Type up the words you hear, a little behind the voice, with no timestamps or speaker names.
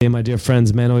Hey, my dear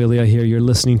friends, Mano Elia here. You're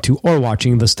listening to or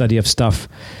watching The Study of Stuff.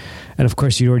 And of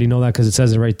course, you already know that because it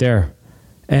says it right there.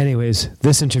 Anyways,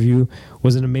 this interview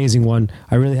was an amazing one.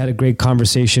 I really had a great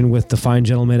conversation with the fine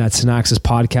gentlemen at Synaxis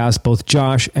podcast. Both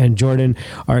Josh and Jordan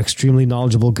are extremely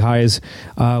knowledgeable guys.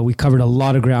 We covered a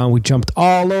lot of ground. We jumped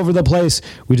all over the place.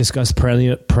 We discussed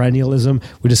perennialism.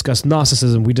 We discussed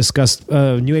Gnosticism. We discussed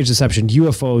New Age deception,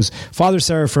 UFOs, Father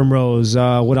Seraphim Rose.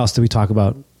 What else did we talk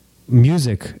about?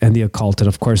 Music and the occult. And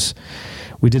of course,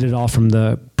 we did it all from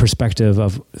the perspective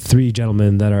of three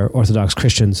gentlemen that are Orthodox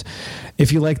Christians.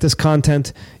 If you like this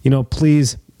content,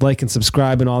 please like and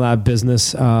subscribe and all that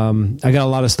business. I got a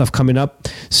lot of stuff coming up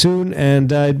soon,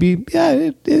 and I hate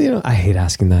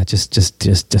asking that.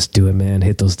 Just do it, man.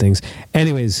 Hit those things.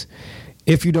 Anyways,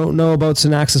 if you don't know about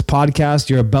Synaxis podcast,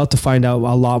 you're about to find out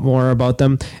a lot more about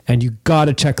them, and you got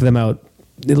to check them out.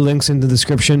 The link's in the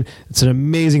description. It's an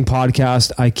amazing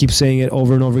podcast. I keep saying it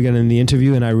over and over again in the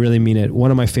interview, and I really mean it.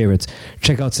 One of my favorites.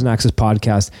 Check out Synaxis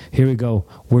podcast. Here we go.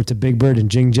 Word to Big Bird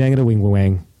and Jing Jang and a Wing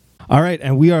Wang. All right,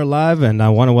 and we are live, and I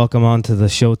want to welcome on to the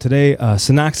show today,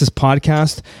 Synaxis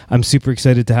podcast. I'm super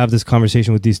excited to have this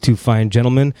conversation with these two fine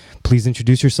gentlemen. Please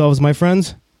introduce yourselves, my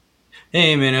friends.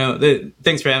 Hey, Mano.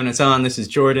 Thanks for having us on. This is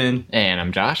Jordan. And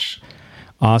I'm Josh.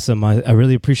 Awesome. I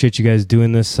really appreciate you guys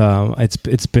doing this.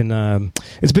 It's been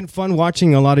fun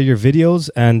watching a lot of your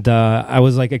videos, and I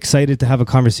was excited to have a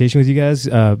conversation with you guys,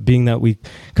 being that we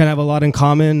kind of have a lot in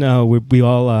common. We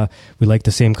like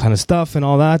the same kind of stuff and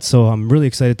all that. So I'm really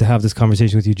excited to have this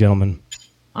conversation with you gentlemen.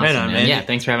 Awesome, right on, man. Yeah,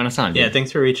 thanks for having us on. Yeah,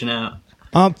 thanks for reaching out.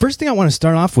 First thing I want to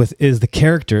start off with is the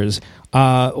characters.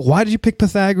 Why did you pick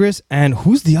Pythagoras, and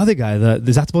who's the other guy?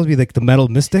 Is that supposed to be the metal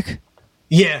mystic?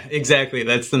 Yeah, exactly.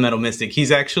 That's the metal mystic.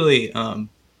 He's actually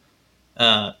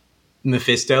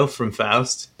Mephisto from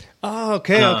Faust. Oh,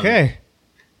 okay.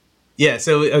 Yeah,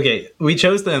 we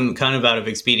chose them kind of out of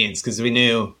expedience because we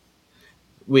knew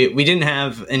we didn't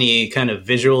have any kind of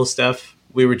visual stuff.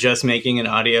 We were just making an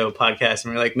audio podcast,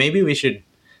 and we were like, maybe we should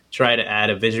try to add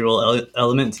a visual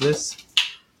element to this.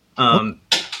 And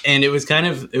it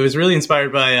was really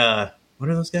inspired by, what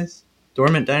are those guys?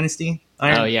 Dormant Dynasty?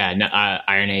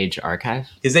 Iron Age Archive.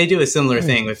 Because they do a similar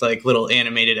thing with little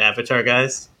animated avatar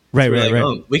guys. Right.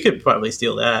 Oh, we could probably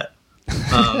steal that.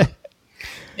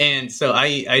 And so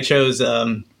I chose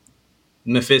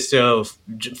Mephisto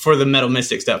for the Metal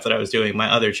Mystic stuff that I was doing, my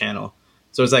other channel.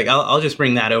 So it's I'll just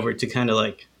bring that over to kind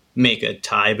of make a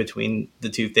tie between the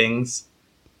two things,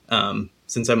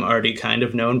 since I'm already kind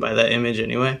of known by that image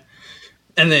anyway.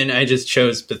 And then I just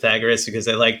chose Pythagoras because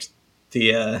I liked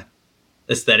the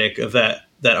aesthetic of that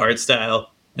art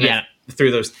style. And I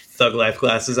threw those Thug Life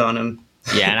glasses on him.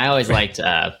 Yeah, and I always liked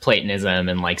Platonism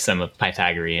and some of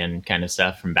Pythagorean kind of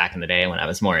stuff from back in the day when I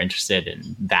was more interested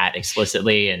in that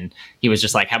explicitly. And he was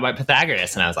just like, how about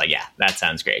Pythagoras? And I was like, yeah, that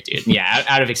sounds great, dude. Yeah,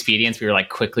 out of expedience, we were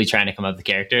quickly trying to come up with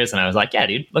the characters. And I was like, yeah,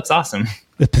 dude, looks awesome.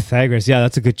 The Pythagoras, yeah,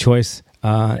 that's a good choice.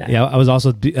 I was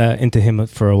also into him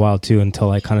for a while too,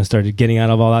 until I kind of started getting out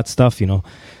of all that stuff,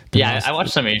 Yeah, I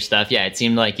watched some of your stuff. Yeah, it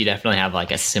seemed like you definitely have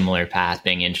a similar path,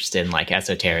 being interested in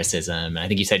esotericism. And I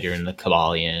think you said you're in the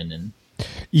Kabbalion. And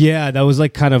yeah, that was I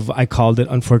called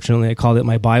it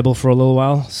my Bible for a little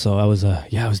while. So I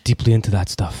was deeply into that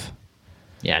stuff.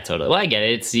 Yeah, totally. Well, I get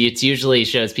it. It's usually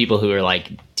shows people who are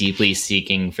deeply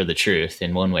seeking for the truth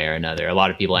in one way or another. A lot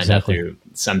of people end up through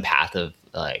some path of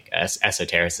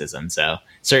esotericism. So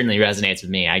certainly resonates with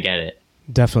me. I get it.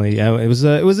 Definitely, yeah. It was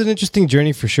an interesting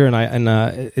journey for sure, and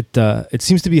it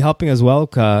seems to be helping as well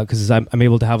because I'm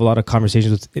able to have a lot of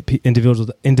conversations with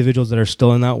individuals that are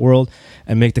still in that world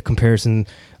and make the comparison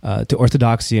to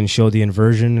orthodoxy and show the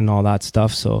inversion and all that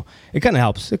stuff. So it kind of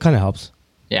helps.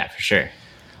 Yeah, for sure.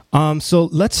 So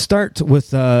let's start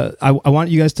with I want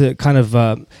you guys to kind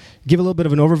of give a little bit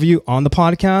of an overview on the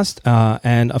podcast,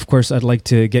 and of course I'd like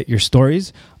to get your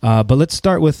stories, but let's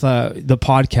start with the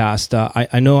podcast.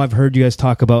 I know I've heard you guys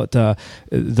talk about the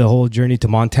whole journey to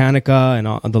Montanica,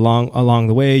 and along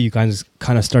the way you guys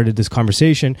kind of started this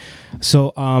conversation.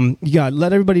 So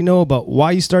let everybody know about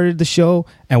why you started the show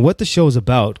and what the show is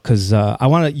about, because I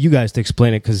want you guys to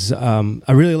explain it, because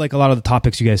I really like a lot of the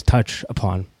topics you guys touch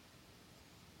upon.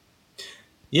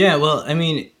 Yeah, well, I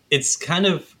mean, it's kind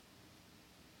of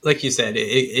like you said,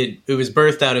 it was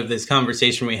birthed out of this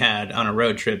conversation we had on a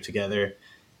road trip together,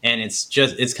 and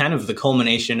it's kind of the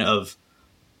culmination of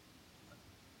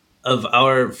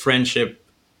our friendship,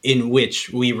 in which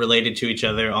we related to each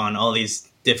other on all these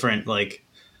different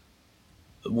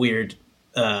weird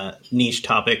niche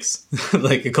topics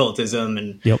like occultism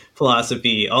and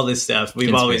philosophy, all this stuff.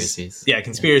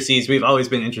 Conspiracies. We've always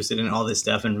been interested in all this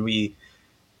stuff, and we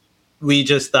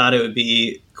just thought it would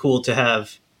be cool to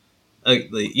have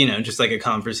just like a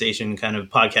conversation kind of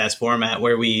podcast format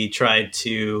where we tried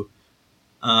to,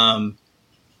 I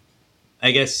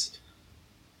guess,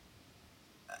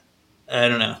 I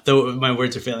don't know, though my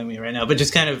words are failing me right now, but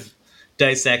just kind of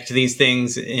dissect these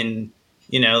things in,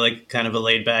 like kind of a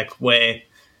laid back way.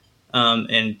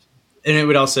 And it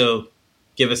would also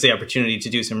give us the opportunity to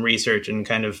do some research and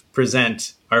kind of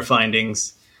present our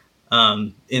findings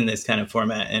in this kind of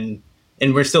format. And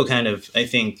we're still kind of, I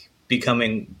think,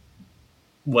 becoming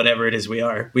whatever it is we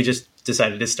are. We just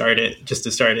decided to start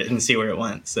it and see where it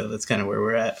went. So that's kind of where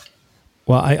we're at.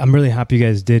 Well, I'm really happy you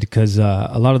guys did, because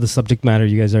a lot of the subject matter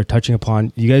you guys are touching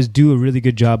upon, you guys do a really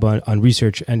good job on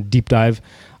research and deep dive.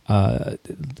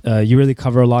 You really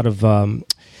cover a lot of,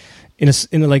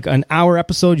 in like an hour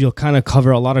episode, you'll kind of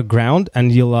cover a lot of ground,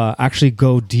 and you'll actually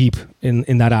go deep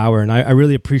in that hour. And I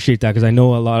really appreciate that, because I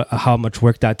know a lot how much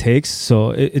work that takes.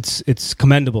 So it's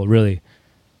commendable, really.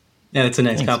 Yeah, it's a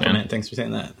nice compliment. Man. Thanks for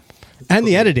saying that. And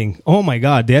the editing. Oh my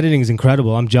God, the editing is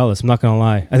incredible. I'm jealous. I'm not gonna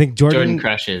lie. I think Jordan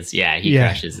crushes. Yeah, he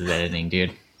crushes his editing,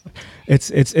 dude.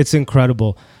 It's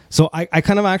incredible. So I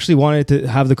kind of actually wanted to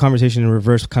have the conversation in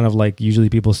reverse, kind of like usually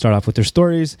people start off with their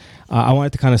stories. I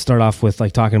wanted to kind of start off with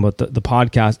like talking about the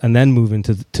podcast, and then move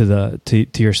into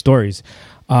to your stories.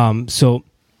 So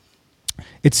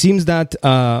it seems that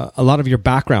a lot of your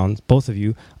background, both of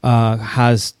you,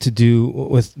 has to do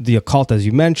with the occult, as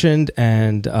you mentioned,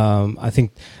 and I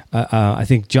think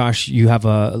Josh, you have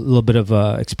a little bit of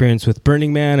experience with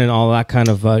Burning Man and all that kind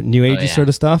of new agey sort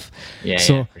of stuff. Yeah,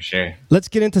 for sure. Let's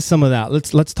get into some of that.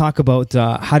 Let's talk about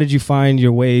how did you find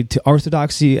your way to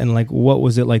Orthodoxy, and like what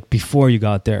was it like before you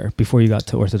got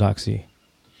to Orthodoxy?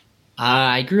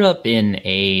 I grew up in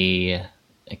a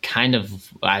kind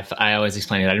of, I always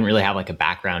explain it, I didn't really have like a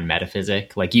background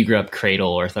metaphysic. Like you grew up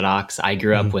cradle Orthodox. I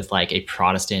grew up with like a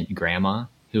Protestant grandma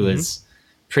who was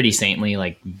pretty saintly.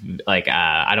 Like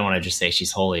I don't want to just say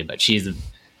she's holy, but she's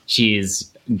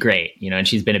great, and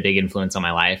she's been a big influence on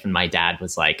my life. And my dad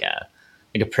was like a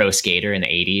pro skater in the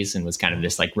 80s and was kind of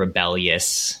this like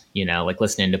rebellious, like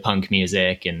listening to punk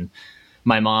music. And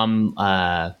my mom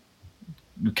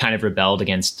kind of rebelled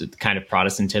against kind of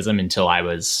Protestantism until I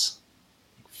was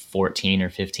 14 or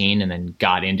 15, and then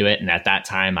got into it. And at that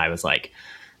time I was like,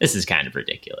 this is kind of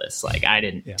ridiculous. Like I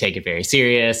didn't take it very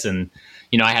serious. And,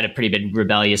 I had a pretty big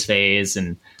rebellious phase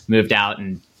and moved out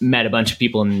and met a bunch of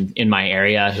people in my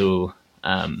area who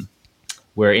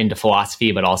were into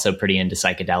philosophy, but also pretty into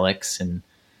psychedelics and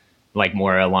like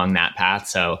more along that path.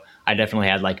 So I definitely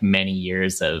had like many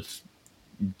years of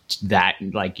that,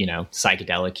 like,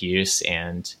 psychedelic use,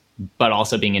 but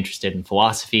also being interested in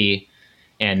philosophy.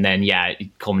 And then,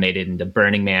 it culminated into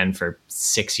Burning Man for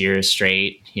 6 years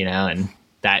straight, and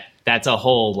that's a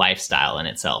whole lifestyle in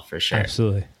itself, for sure.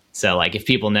 Absolutely. So like, if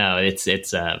people know, it's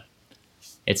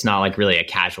not like really a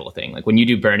casual thing. Like when you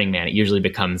do Burning Man, it usually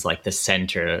becomes like the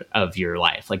center of your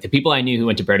life. Like the people I knew who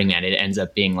went to Burning Man, it ends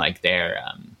up being like their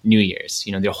New Year's,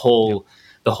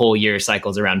 the whole year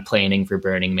cycles around planning for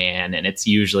Burning Man. And it's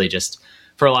usually just,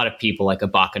 for a lot of people, like a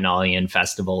Bacchanalian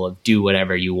festival of do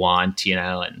whatever you want,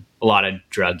 and a lot of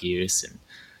drug use.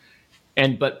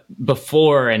 But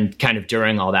before and kind of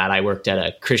during all that, I worked at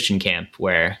a Christian camp,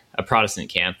 a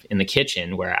Protestant camp, in the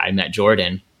kitchen, where I met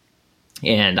Jordan.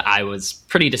 And I was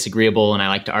pretty disagreeable, and I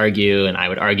like to argue, and I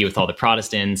would argue with all the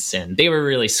Protestants, and they were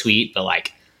really sweet, but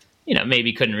like,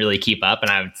 maybe couldn't really keep up. And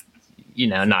I would,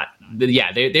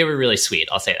 they were really sweet.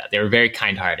 I'll say that. They were very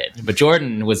kind-hearted. But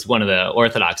Jordan was one of the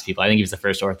Orthodox people. I think he was the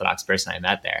first Orthodox person I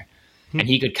met there. And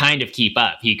he could kind of keep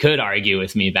up. He could argue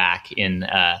with me back in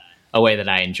a way that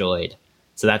I enjoyed.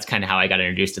 So that's kind of how I got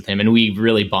introduced to him. And we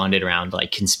really bonded around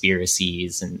like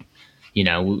conspiracies, and, we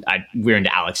were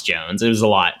into Alex Jones. It was a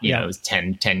lot, it was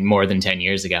 10 more than 10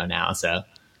 years ago now. So,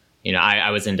 I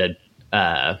was into,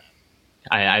 I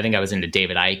think I was into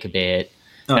David Icke a bit.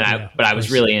 But I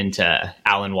was really into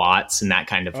Alan Watts and that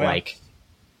kind of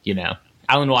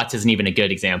Alan Watts isn't even a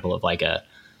good example of like a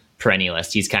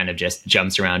perennialist. He's kind of just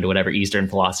jumps around to whatever Eastern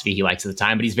philosophy he likes at the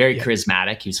time, but he's very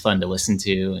charismatic. He was fun to listen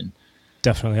to. And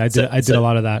definitely. I did a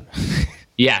lot of that.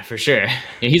 Yeah, for sure.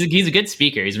 He's a good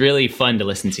speaker. He's really fun to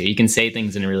listen to. He can say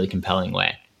things in a really compelling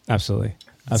way. Absolutely.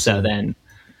 So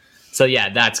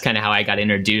that's kind of how I got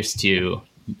introduced to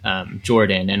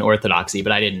Jordan and Orthodoxy,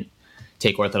 but I didn't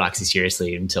take Orthodoxy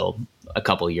seriously until a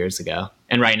couple of years ago.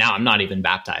 And right now I'm not even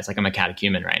baptized. Like I'm a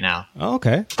catechumen right now. Oh,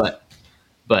 okay. But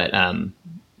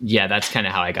that's kind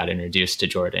of how I got introduced to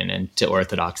Jordan and to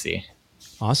Orthodoxy.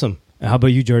 Awesome. How about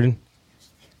you, Jordan?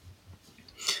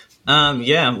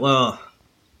 Well,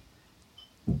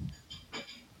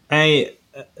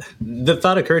 the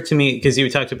thought occurred to me because you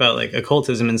talked about like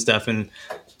occultism and stuff, and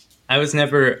I was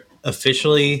never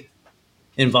officially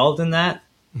involved in that,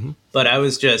 but I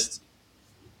was just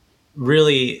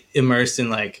really immersed in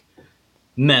like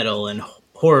metal and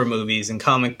horror movies and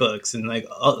comic books and like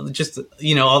all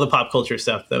the pop culture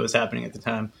stuff that was happening at the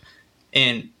time.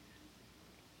 And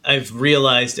I've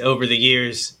realized over the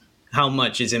years how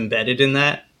much is embedded in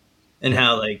that, and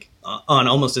how like on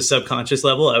almost a subconscious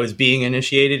level, I was being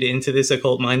initiated into this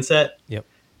occult mindset. Yep.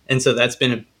 And so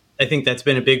I think that's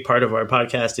been a big part of our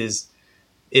podcast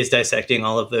is dissecting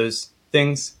all of those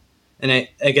things. And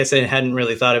I guess I hadn't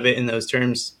really thought of it in those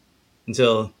terms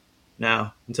until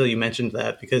you mentioned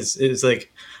that, because it was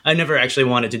like, I never actually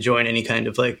wanted to join any kind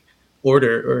of like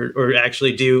order or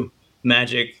actually do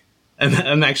magic.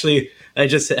 I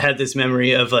just had this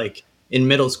memory of like in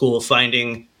middle school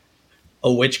finding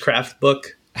a witchcraft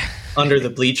book under the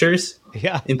bleachers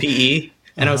in PE.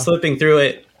 And I was flipping through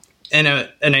it and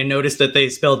I noticed that they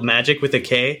spelled magic with a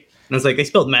K. And I was like, they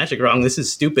spelled magic wrong. This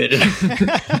is stupid.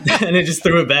 And I just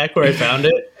threw it back where I found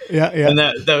it. Yeah. And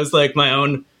that was like my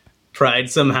own pride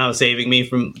somehow saving me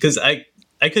from, because I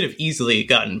could have easily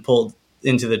gotten pulled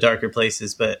into the darker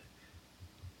places, but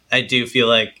I do feel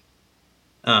like,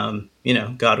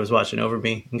 God was watching over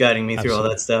me and guiding me through all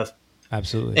that stuff.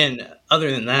 Absolutely. And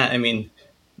other than that, I mean,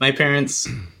 my parents,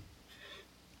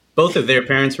 both of their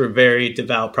parents were very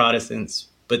devout Protestants,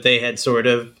 but they had sort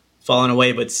of fallen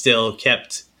away, but still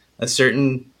kept a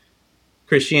certain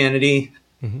Christianity.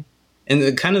 Mm-hmm.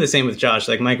 And kind of the same with Josh.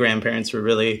 Like my grandparents were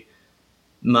really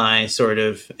my sort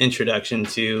of introduction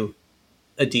to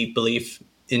a deep belief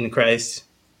in Christ.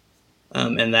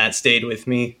 And that stayed with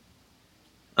me.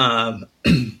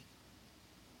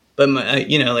 But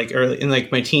like early in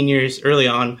like my teen years, early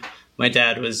on, my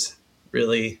dad was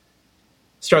really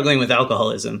struggling with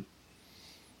alcoholism,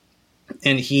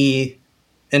 and he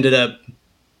ended up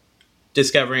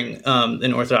discovering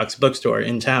an Orthodox bookstore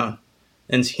in town,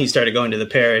 and he started going to the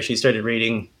parish. He started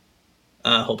reading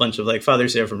a whole bunch of like Father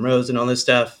Seraphim Rose and all this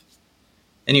stuff,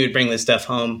 and he would bring this stuff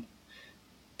home.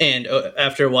 And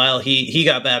after a while, he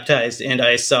got baptized, and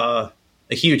I saw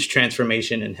a huge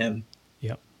transformation in him.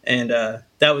 Yep. And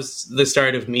that was the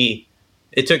start of me.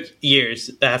 It took years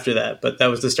after that, but that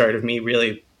was the start of me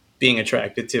really being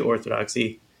attracted to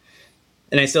Orthodoxy.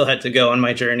 And I still had to go on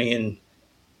my journey. And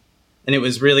it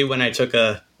was really when I took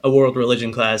a world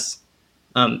religion class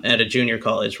at a junior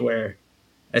college where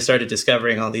I started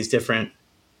discovering all these different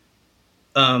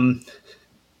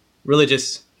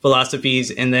religious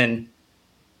philosophies and then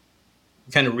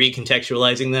kind of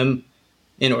recontextualizing them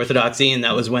in Orthodoxy. And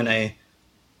that was when I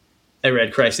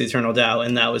read Christ the Eternal Tao,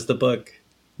 and that was the book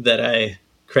that I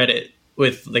credit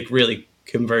with like really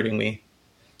converting me.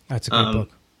 That's a good book.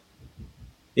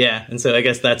 Yeah, and so I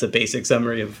guess that's a basic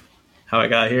summary of how I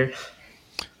got here.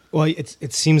 Well,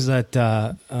 it seems that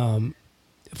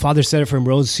Father Seraphim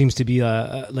Rose seems to be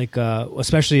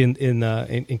especially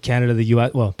in Canada, the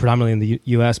U.S. Well, predominantly in the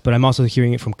U.S., but I'm also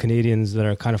hearing it from Canadians that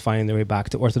are kind of finding their way back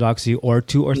to Orthodoxy or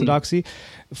to Orthodoxy.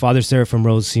 Father Seraphim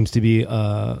Rose seems to be,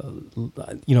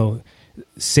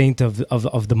 saint of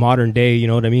the modern day. You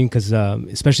know what I mean? Because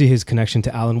especially his connection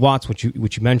to Alan Watts, which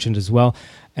you mentioned as well,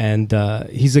 and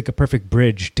he's like a perfect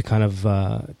bridge to kind of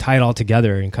tie it all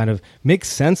together and kind of make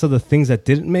sense of the things that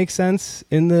didn't make sense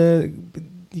in the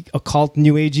occult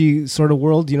new agey sort of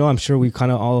world. You know, I'm sure we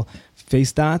kind of all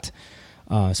faced that,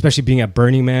 especially being at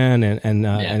Burning Man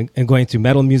and going through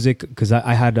metal music, because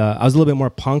I was a little bit more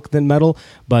punk than metal,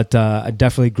 but I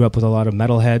definitely grew up with a lot of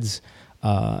metalheads.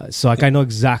 So like I know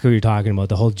exactly what you're talking about,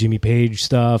 the whole Jimmy Page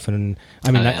stuff, and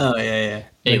I mean,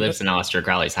 he lives in Aleister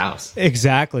Crowley's house.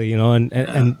 Exactly, you know, and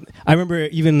I remember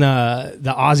even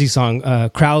the Ozzy song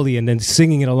Crowley, and then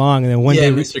singing it along, and then one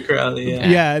day, Mr. Crowley,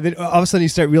 then all of a sudden you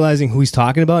start realizing who he's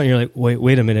talking about, and you're like,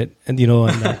 wait a minute, and you know,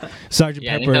 and Sergeant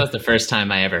Pepper. I think that was the first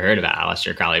time I ever heard about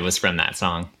Aleister Crowley was from that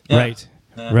song. Right.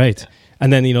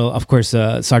 And then, you know, of course,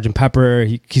 Sergeant Pepper,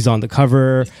 he's on the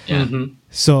cover. Yeah. Mm-hmm.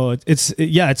 So it's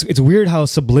weird how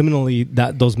subliminally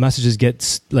that those messages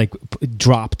get like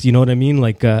dropped. You know what I mean?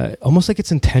 Like almost like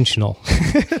it's intentional.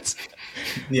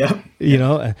 Yeah. You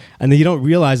know, and then you don't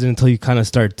realize it until you kind of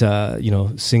start,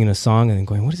 singing a song and then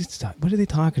going, what are they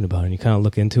talking about? And you kind of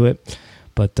look into it.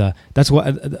 But that's why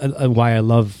I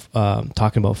love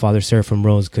talking about Father Seraphim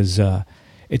Rose, because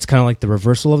it's kind of like the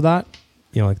reversal of that.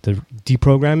 You know, like the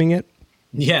deprogramming it.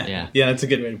 Yeah, that's a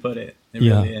good way to put it. It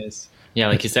really is. Yeah,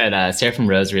 like you said, Seraphim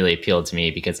Rose really appealed to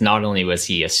me because not only was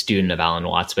he a student of Alan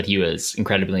Watts, but he was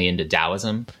incredibly into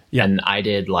Taoism. Yeah. And I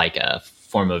did like a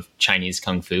form of Chinese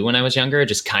Kung Fu when I was younger,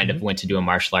 just kind of went to do a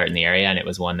martial art in the area. And it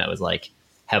was one that was like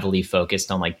heavily focused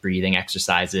on like breathing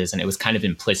exercises. And it was kind of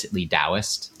implicitly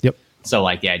Taoist. Yep. So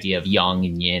like the idea of yang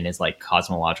and yin is like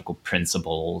cosmological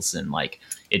principles, and like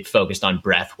it focused on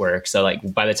breath work. So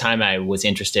like by the time I was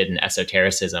interested in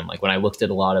esotericism, like when I looked at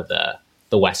a lot of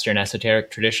the Western esoteric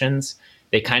traditions,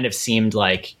 they kind of seemed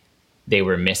like they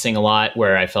were missing a lot,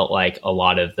 where I felt like a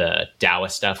lot of the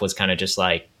Taoist stuff was kind of just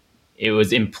like, it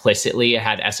was implicitly, it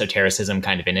had esotericism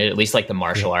kind of in it, at least like the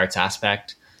martial arts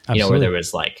aspect, Absolutely. where there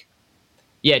was like,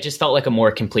 it just felt like a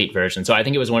more complete version. So I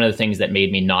think it was one of the things that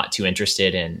made me not too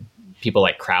interested in people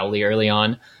like Crowley early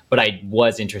on, but I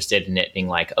was interested in it being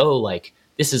like, oh, like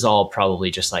this is all probably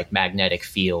just like magnetic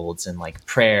fields and like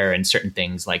prayer and certain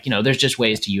things, like, there's just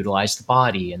ways to utilize the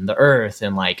body and the earth.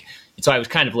 And like, so I was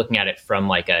kind of looking at it from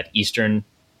like an Eastern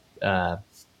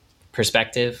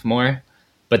perspective more.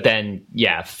 But then,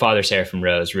 Father Seraphim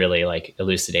Rose really like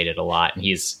elucidated a lot. And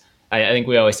I think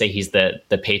we always say he's the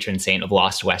patron saint of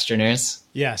lost Westerners.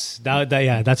 Yes.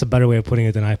 That's a better way of putting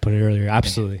it than I put it earlier.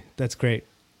 Absolutely. That's great.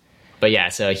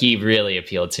 But so he really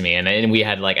appealed to me, and we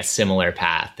had like a similar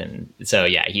path. And so,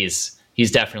 he's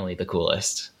definitely the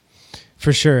coolest.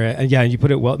 For sure. And you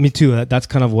put it well. Me too. That's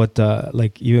kind of what,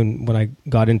 like, even when I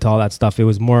got into all that stuff, it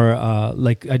was more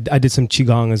like I did some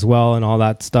Qigong as well and all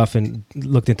that stuff, and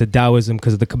looked into Taoism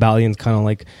because the Kabbalions kind of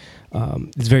like,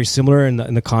 it's very similar in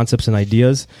the concepts and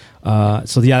ideas.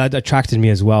 So that attracted me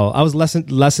as well. I was less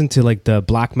into like the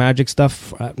black magic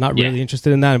stuff. Not really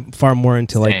interested in that. I'm far more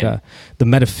into like the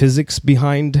metaphysics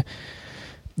behind,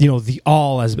 the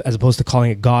all, as opposed to calling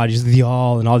it God, just the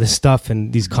all and all this stuff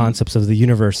and these concepts of the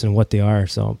universe and what they are.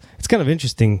 So it's kind of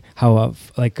interesting how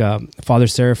Father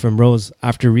Seraphim Rose,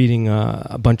 after reading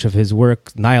a bunch of his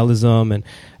work, Nihilism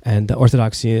and the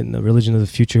Orthodoxy and the Religion of the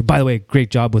Future. By the way, great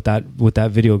job with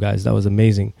that video, guys. That was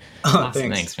amazing.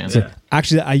 Awesome. Thanks, man. So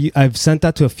actually, I've sent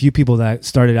that to a few people that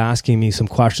started asking me some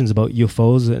questions about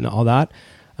UFOs and all that.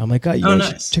 I'm like,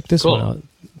 nice. Check this one out.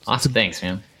 Awesome. Thanks,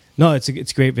 man. No, it's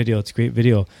a great video. It's a great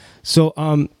video. So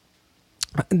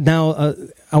now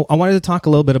I wanted to talk a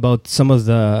little bit about some of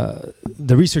the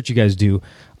research you guys do.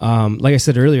 Like I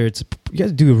said earlier, you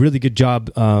guys do a really good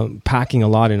job packing a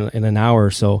lot in an hour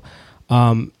or so.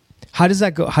 How does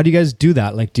that go? How do you guys do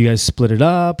that? Like, do you guys split it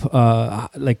up?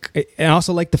 And I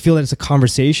also like to feel that it's a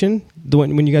conversation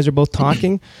when you guys are both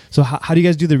talking. So how do you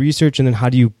guys do the research, and then how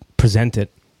do you present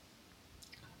it?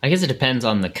 I guess it depends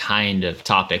on the kind of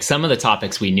topic. Some of the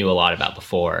topics we knew a lot about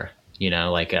before,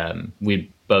 like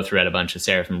we both read a bunch of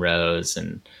Seraphim Rose,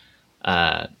 and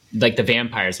like the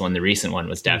vampires one, the recent one,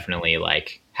 was definitely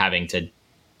like having to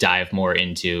dive more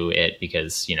into it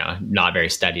because, not very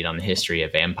studied on the history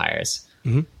of vampires.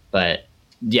 Mm-hmm. But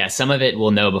some of it we'll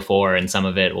know before, and some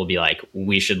of it will be like,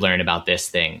 we should learn about this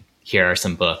thing. Here are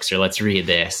some books, or let's read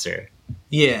this. Or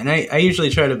and I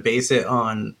usually try to base it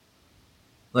on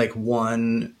like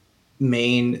one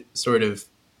main sort of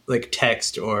like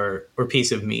text or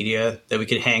piece of media that we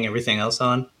could hang everything else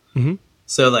on. Mm-hmm.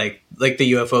 So like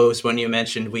the UFOs one you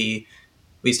mentioned, we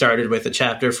started with a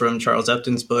chapter from Charles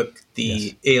Upton's book,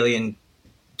 The Alien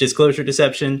Disclosure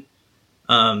Deception.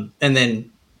 And then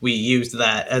we used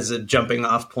that as a jumping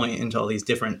off point into all these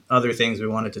different other things we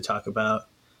wanted to talk about.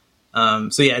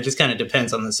 It just kind of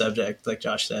depends on the subject, like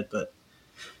Josh said, but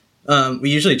we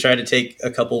usually try to take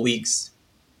a couple weeks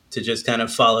to just kind of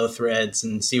follow threads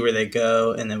and see where they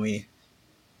go. And then we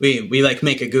like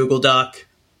make a Google Doc,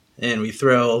 and we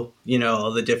throw,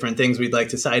 all the different things we'd like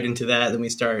to cite into that. Then we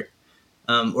start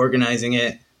organizing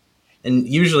it. And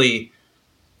usually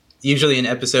an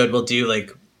episode we'll do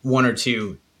like one or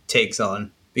two takes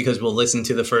on, because we'll listen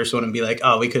to the first one and be like,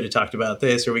 oh, we could have talked about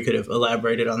this, or we could have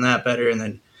elaborated on that better. And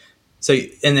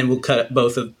then we'll cut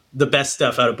both of the best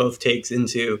stuff out of both takes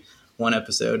into one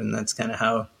episode. And that's kind of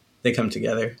how they come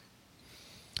together.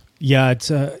 Yeah,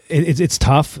 it's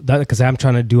tough because I'm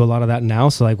trying to do a lot of that now.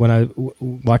 So like when I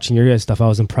watching your guys' stuff, I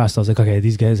was impressed. I was like, okay,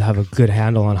 these guys have a good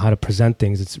handle on how to present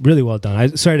things. It's really well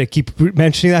done. Sorry to keep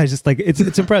mentioning that. I just like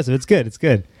it's impressive. It's good. It's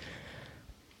good.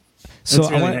 So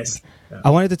really nice.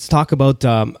 I wanted to talk about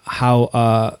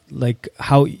how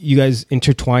you guys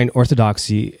intertwine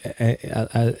orthodoxy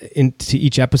into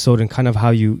each episode, and kind of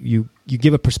how you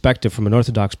give a perspective from an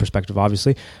Orthodox perspective.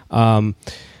 Obviously,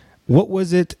 what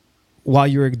was it? While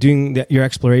you were doing your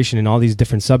exploration in all these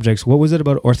different subjects, what was it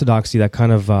about orthodoxy that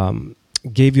kind of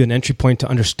gave you an entry point to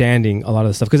understanding a lot of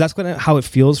the stuff? Because that's kind of how it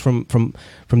feels from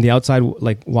the outside,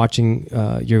 like watching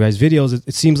your guys' videos.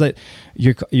 It seems like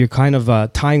you're kind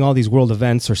of tying all these world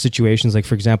events or situations, like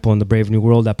for example in the Brave New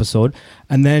World episode,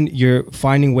 and then you're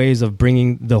finding ways of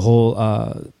bringing the whole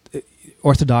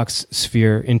Orthodox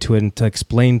sphere into it and to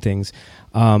explain things.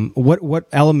 What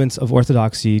elements of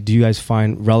orthodoxy do you guys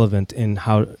find relevant in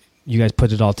how you guys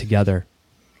put it all together?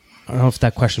 I don't know if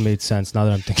that question made sense now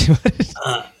that I'm thinking about it.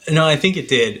 No, I think it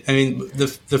did. I mean,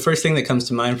 the first thing that comes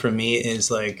to mind for me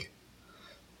is like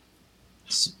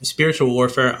spiritual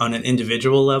warfare on an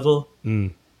individual level.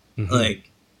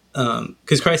 Like,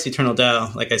 because Christ's Eternal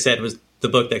Tao, like I said, was the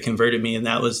book that converted me. And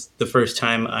that was the first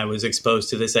time I was exposed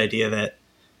to this idea that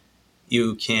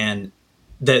you can,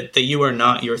 that you are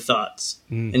not your thoughts,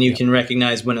 and you can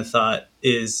recognize when a thought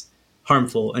is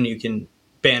harmful, and you can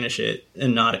banish it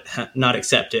and not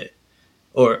accept it,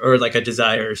 or like a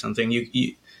desire or something.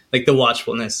 You like the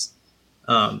watchfulness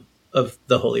of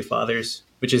the Holy Fathers,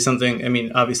 which is something, I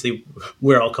mean, obviously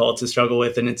we're all called to struggle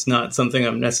with, and it's not something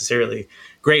I'm necessarily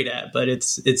great at, but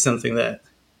it's something that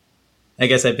I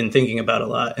guess I've been thinking about a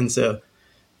lot. And so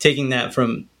taking that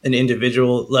from an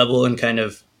individual level and kind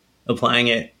of applying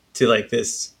it to like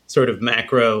this sort of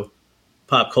macro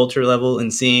pop culture level,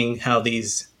 and seeing how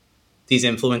these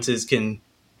influences can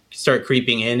start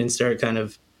creeping in and start kind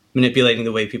of manipulating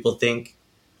the way people think.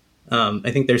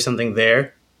 I think there's something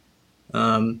there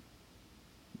in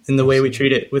the way we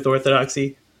treat it with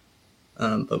Orthodoxy.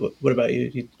 But what about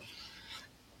you?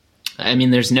 I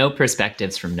mean, there's no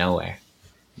perspectives from nowhere,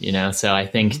 you know? So I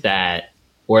think that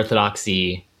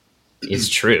Orthodoxy is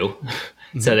true.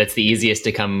 So that's the easiest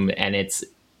to come. And it's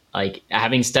like,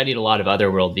 having studied a lot of other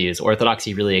worldviews,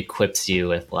 Orthodoxy really equips you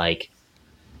with like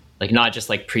not just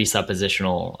like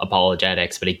presuppositional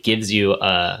apologetics, but it gives you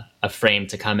a frame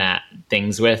to come at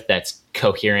things with that's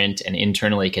coherent and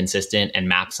internally consistent and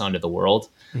maps onto the world.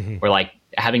 Where like,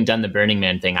 having done the Burning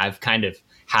Man thing, I've kind of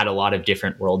had a lot of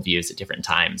different worldviews at different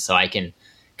times. So I can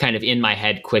kind of in my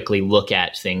head quickly look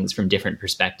at things from different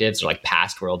perspectives, or like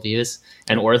past worldviews.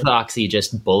 And Orthodoxy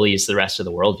just bullies the rest of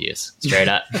the worldviews straight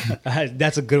up.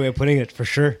 That's a good way of putting it, for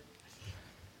sure.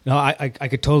 No, I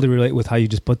could totally relate with how you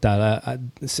just put that.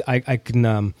 I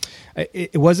can.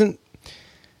 It wasn't.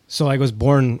 So I was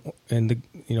born in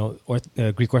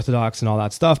the Greek Orthodox and all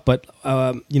that stuff, but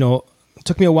it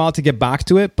took me a while to get back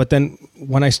to it. But then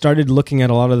when I started looking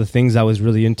at a lot of the things I was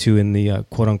really into in the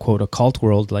quote unquote occult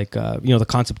world, like the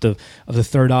concept of the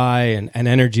third eye and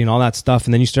energy and all that stuff,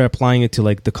 and then you start applying it to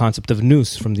like the concept of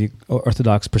nous from the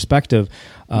Orthodox perspective,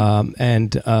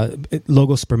 and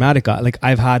logos spermatica. Like,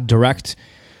 I've had direct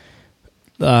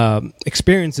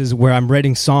experiences where I'm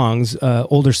writing songs,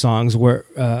 older songs, where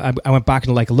I went back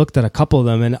and like looked at a couple of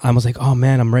them, and I was like, oh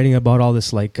man, I'm writing about all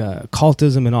this like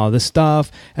cultism and all this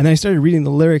stuff. And then I started reading the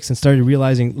lyrics and started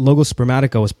realizing logos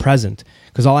spermatica was present,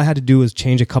 because all I had to do was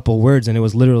change a couple words, and it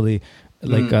was literally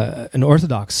like an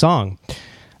Orthodox song.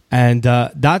 And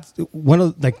that's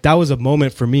that was a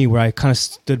moment for me where I kind of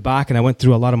stood back and I went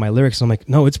through a lot of my lyrics, and I'm like,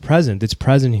 no, it's present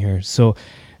here. So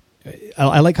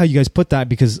I like how you guys put that,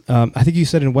 because I think you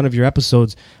said in one of your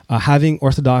episodes, having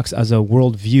Orthodox as a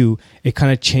worldview, it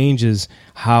kind of changes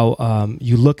how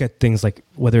you look at things, like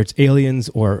whether it's aliens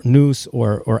or nous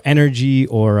or energy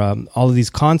or all of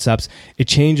these concepts. It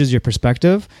changes your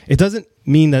perspective. It doesn't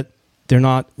mean that they're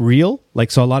not real. Like,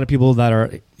 so a lot of people that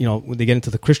are, when they get into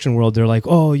the Christian world, they're like,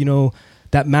 oh,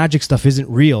 that magic stuff isn't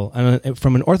real. And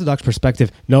from an Orthodox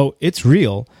perspective, no, it's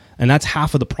real. And that's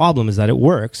half of the problem, is that it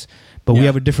works. But we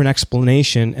have a different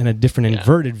explanation and a different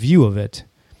inverted view of it.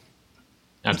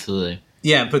 Absolutely.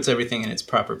 Yeah, it puts everything in its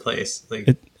proper place. Like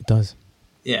it does.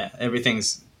 Yeah,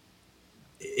 everything's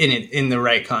in the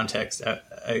right context.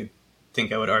 I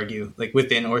think I would argue, like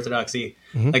within Orthodoxy,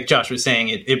 like Josh was saying,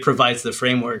 it provides the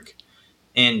framework,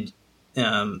 and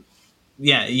you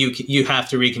have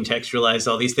to recontextualize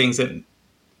all these things that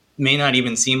may not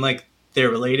even seem like they're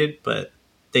related, but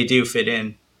they do fit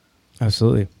in.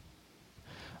 Absolutely.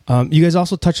 You guys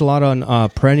also touch a lot on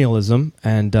perennialism,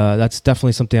 and that's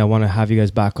definitely something I want to have you guys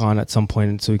back on at some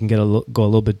point, so we can go a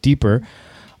little bit deeper.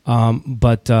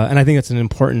 But I think it's an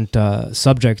important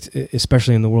subject,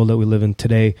 especially in the world that we live in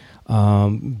today,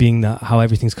 being how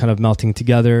everything's kind of melting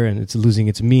together and it's losing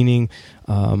its meaning.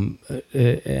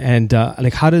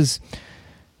 Like, how does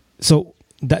so?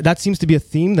 That seems to be a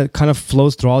theme that kind of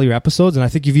flows through all your episodes, and I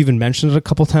think you've even mentioned it a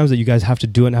couple of times that you guys have to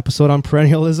do an episode on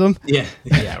perennialism. Yeah,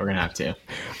 we're gonna have to.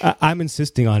 I'm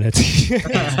insisting on it.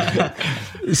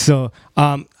 So,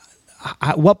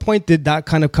 at what point did that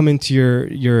kind of come into your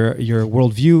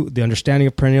worldview, the understanding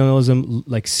of perennialism,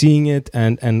 like seeing it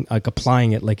and like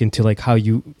applying it, like into like how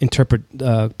you interpret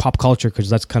pop culture? Because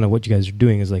that's kind of what you guys are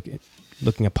doing, is like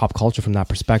looking at pop culture from that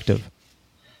perspective.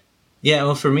 Yeah,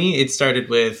 well, for me, it started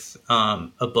with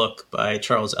a book by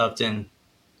Charles Upton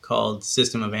called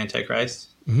System of Antichrist.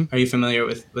 Are you familiar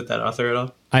with that author at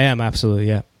all? I am, absolutely,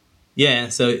 yeah. Yeah,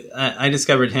 so I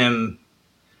discovered him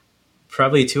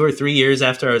probably 2 or 3 years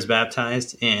after I was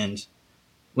baptized. And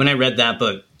when I read that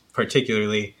book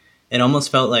particularly, it almost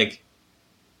felt like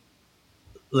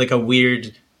like a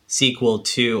weird sequel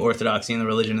to Orthodoxy and the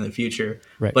Religion of the Future,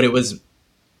 Right. but it was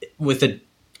with a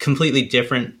completely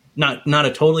different, not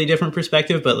a totally different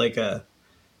perspective, but like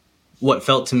what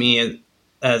felt to me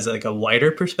as like a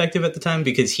wider perspective at the time,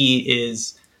 because he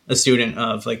is a student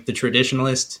of like the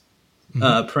traditionalist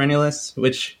perennialists,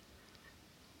 which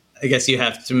I guess you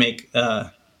have to make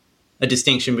a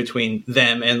distinction between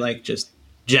them and like just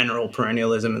general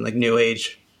perennialism and like New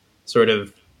Age sort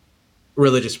of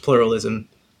religious pluralism,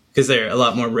 because they're a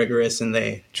lot more rigorous and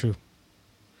they do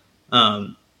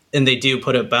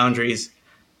put up boundaries.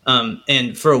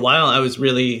 And for a while I was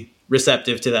really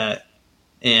receptive to that,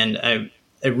 and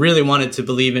I really wanted to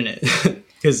believe in it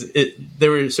because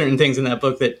there were certain things in that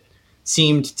book that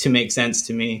seemed to make sense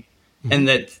to me, and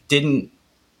that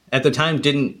at the time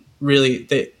didn't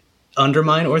really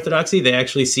undermine orthodoxy. They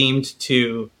actually seemed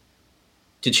to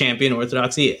champion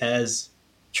orthodoxy as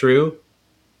true.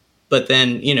 But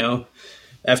then,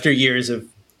 after years of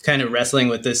kind of wrestling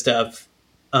with this stuff,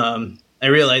 I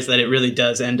realized that it really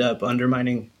does end up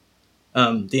undermining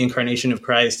the incarnation of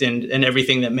Christ and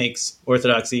everything that makes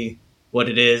orthodoxy what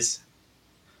it is.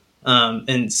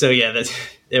 And so, yeah,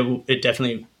 it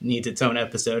definitely needs its own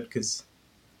episode, because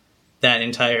that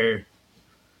entire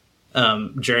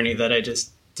journey that I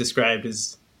just described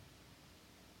is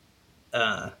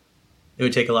it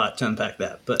would take a lot to unpack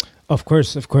that. But of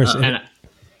course.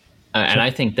 And I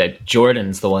think that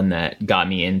Jordan's the one that got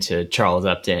me into Charles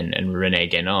Upton and Rene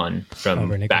Guénon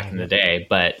from back in the day.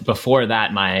 But before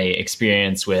that, my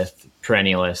experience with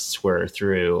perennialists were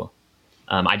through,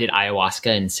 I did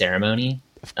ayahuasca in ceremony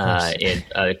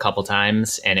a couple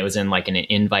times, and it was in like an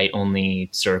invite-only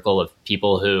circle of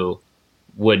people who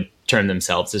would term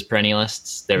themselves as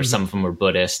perennialists. There were some of them were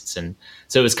Buddhists, and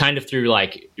so it was kind of through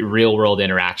like real-world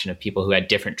interaction of people who had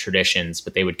different traditions,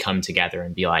 but they would come together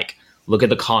and be like, look at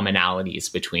the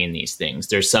commonalities between these things.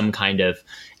 There's some kind of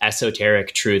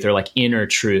esoteric truth or like inner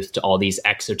truth to all these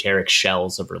exoteric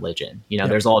shells of religion.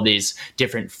 There's all these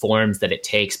different forms that it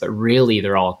takes, but really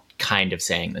they're all kind of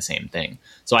saying the same thing.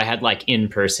 So I had like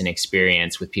in-person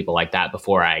experience with people like that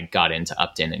before I got into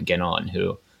Upton and Guénon,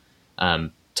 who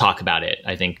talk about it,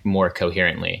 I think, more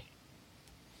coherently.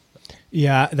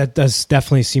 Yeah, that does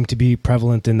definitely seem to be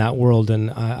prevalent in that world,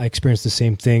 and I experienced the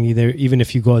same thing. Even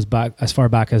if you go as far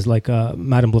back as like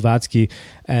Madame Blavatsky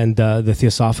and the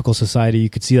Theosophical Society, you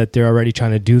could see that they're already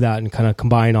trying to do that and kind of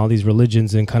combine all these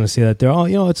religions and kind of say that they're all,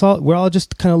 we're all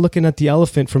just kind of looking at the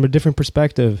elephant from a different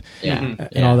perspective, and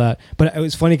all that. But it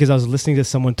was funny because I was listening to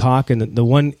someone talk, and the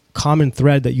one common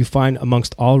thread that you find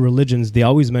amongst all religions, they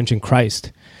always mention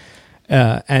Christ.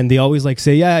 And they always like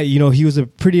say, he was a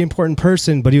pretty important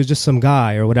person, but he was just some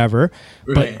guy or whatever.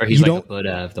 Right. Or he's like the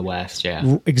Buddha of the West,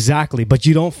 Exactly. But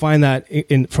you don't find that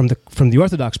from the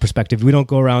Orthodox perspective. We don't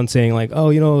go around saying like,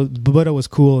 Buddha was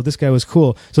cool, this guy was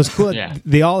cool. So it's cool that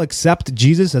they all accept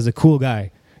Jesus as a cool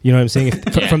guy. You know what I'm saying?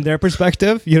 From their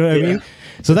perspective, you know what I mean?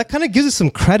 So that kind of gives us some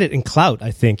credit and clout,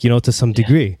 I think, to some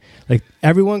degree. Like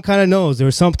everyone kind of knows there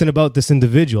was something about this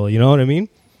individual, you know what I mean?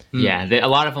 Yeah, a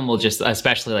lot of them will just,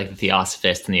 especially like the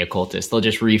Theosophist and the Occultist, they'll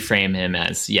just reframe him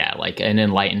as, like an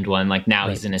enlightened one. Like now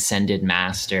he's an ascended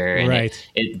master. And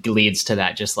it leads to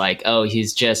that just like,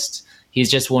 he's just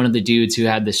one of the dudes who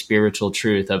had the spiritual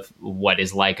truth of what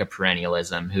is like a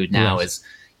perennialism, who now is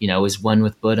one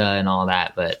with Buddha and all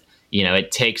that. But,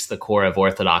 it takes the core of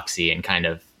orthodoxy and kind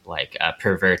of like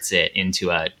perverts it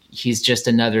into he's just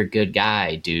another good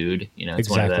guy, dude. It's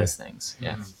one of those things.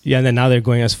 Yeah, and then now they're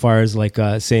going as far as like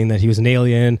saying that he was an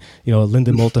alien.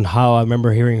 Linda Moulton Howe, I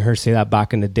remember hearing her say that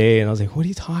back in the day, and I was like, what are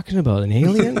you talking about, an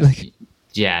alien? Like,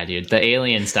 yeah, dude, the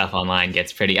alien stuff online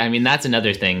gets pretty, I mean, that's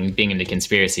another thing, being into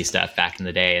conspiracy stuff back in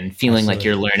the day and feeling like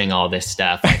you're learning all this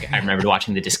stuff. Like I remember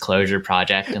watching the Disclosure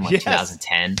Project in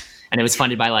 2010, and it was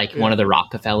funded by like one of the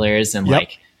Rockefellers, and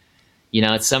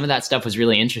some of that stuff was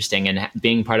really interesting, and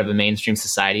being part of a mainstream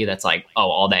society that's like,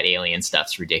 all that alien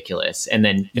stuff's ridiculous. And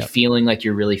then feeling like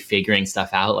you're really figuring stuff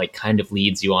out, like kind of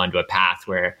leads you onto a path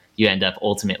where you end up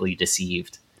ultimately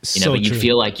deceived, but you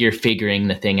feel like you're figuring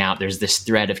the thing out. There's this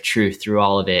thread of truth through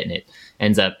all of it, and it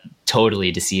ends up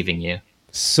totally deceiving you.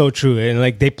 So true. And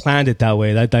like they planned it that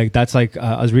way. That's like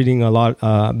I was reading a lot.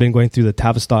 I've been going through the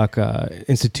Tavistock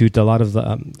Institute, a lot of the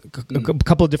a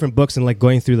couple of different books, and like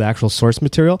going through the actual source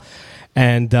material.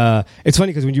 And it's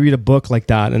funny because when you read a book like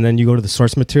that, and then you go to the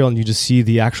source material and you just see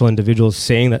the actual individuals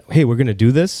saying that, hey, we're going to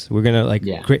do this. We're going to like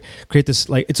create this.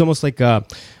 Like it's almost like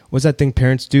what's that thing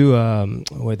parents do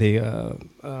where they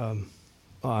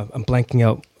I'm blanking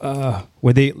out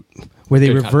where they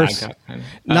reverse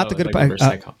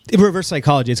reverse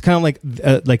psychology. It's kind of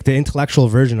like the intellectual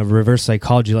version of reverse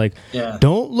psychology. Like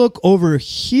don't look over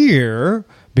here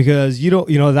because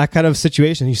that kind of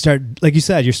situation, you start, like you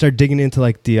said, you start digging into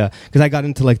like the because I got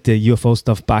into like the UFO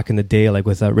stuff back in the day, like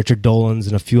with Richard Dolan's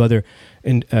and a few other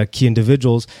key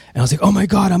individuals, and I was like, oh my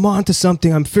god, I'm onto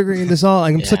something, I'm figuring this all,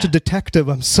 I'm such a detective,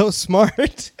 I'm so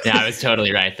smart. Yeah, I was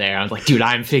totally right there. I was like, dude,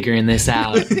 I'm figuring this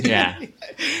out.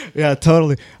 Yeah,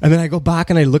 totally. And then I go back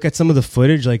and I look at some of the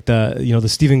footage, like the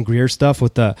Stephen Greer stuff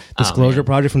with the Disclosure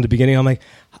Project from the beginning. I'm like,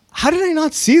 how did I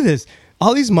not see this?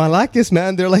 All these Malakis,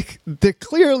 man, they're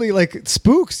clearly like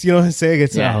spooks, you know what I'm saying?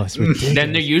 It's ridiculous.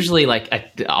 Then they're usually like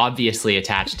obviously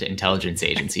attached to intelligence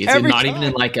agencies, and not even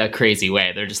in like a crazy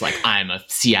way. They're just like, I'm a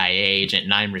CIA agent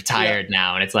and I'm retired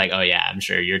now, and it's like, oh yeah, I'm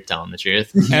sure you're telling the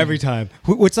truth. Every time.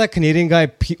 What's that Canadian guy,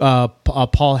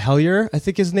 Paul Hellyer, I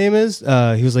think his name is? He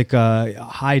was like a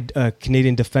high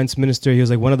Canadian defense minister. He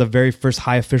was like one of the very first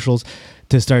high officials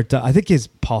to start. I think he's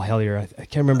Paul Hellyer. I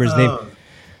can't remember his name.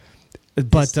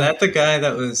 But is that the guy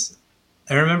that was?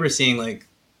 I remember seeing like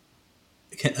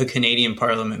a Canadian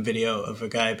Parliament video of a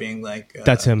guy being like,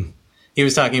 "That's him." He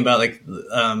was talking about like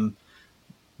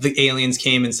the aliens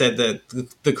came and said that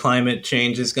the climate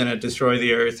change is going to destroy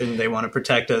the Earth, and they want to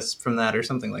protect us from that, or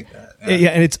something like that. Yeah,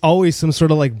 and it's always some sort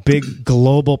of like big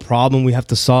global problem we have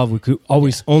to solve. We could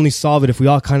always only solve it if we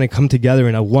all kind of come together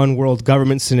in a one world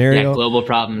government scenario. Yeah, global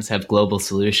problems have global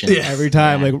solutions. Yeah. Every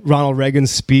time, like Ronald Reagan's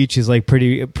speech is like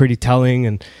pretty telling,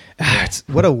 and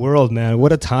what a world, man!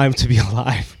 What a time to be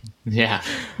alive. Yeah,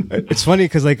 it's funny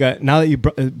because like now that you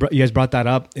guys brought that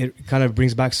up, it kind of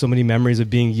brings back so many memories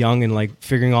of being young and like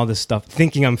figuring all this stuff,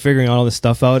 thinking I'm figuring all this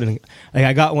stuff out, and like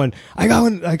I got one,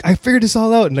 like I figured this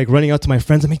all out, and like running out to my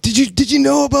friends, I'm like, did you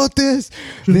know about this?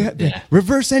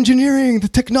 Reverse engineering, the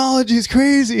technology is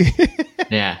crazy.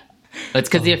 Yeah. It's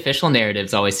because the official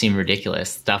narratives always seem ridiculous.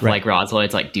 Stuff like Roswell,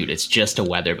 it's like, dude, it's just a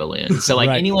weather balloon. So like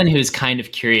anyone who's kind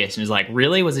of curious and is like,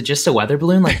 really, was it just a weather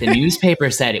balloon? Like the newspaper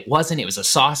said it wasn't, it was a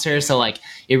saucer. So like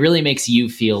it really makes you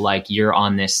feel like you're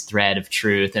on this thread of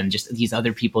truth and just these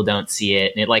other people don't see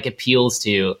it. And it like appeals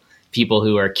to people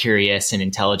who are curious and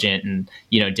intelligent and,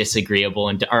 disagreeable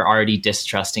and are already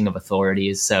distrusting of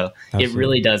authorities. So Absolutely. It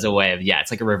really does a way of,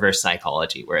 it's like a reverse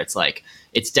psychology where it's like,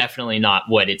 it's definitely not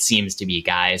what it seems to be,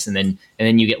 guys. And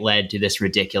then you get led to this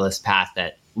ridiculous path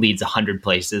that leads 100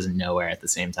 places and nowhere at the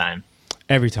same time.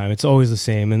 Every time. It's always the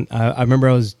same. And I remember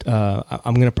I'm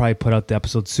going to probably put out the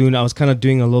episode soon. I was kind of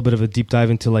doing a little bit of a deep dive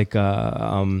into like,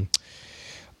 what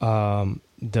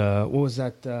was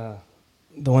that?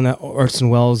 The one that Orson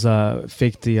Welles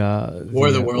faked the War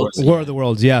of the Worlds. War of the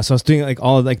Worlds, yeah. So I was doing like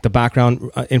all of like the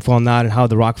background info on that and how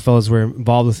the Rockefellers were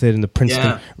involved with it and the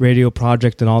Princeton radio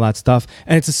project and all that stuff.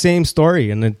 And it's the same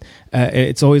story. And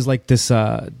it's always like this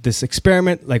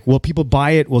experiment. Like, will people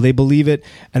buy it? Will they believe it?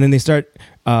 And then they start,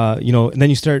 and then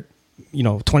you start,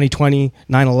 2020,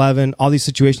 9/11, all these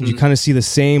situations, you kind of see the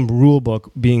same rule book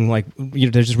being like, they're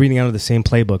just reading out of the same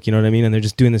playbook, you know what I mean? And they're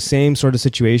just doing the same sort of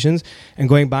situations. And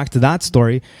going back to that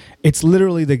story, it's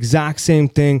literally the exact same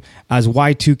thing as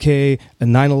Y2K,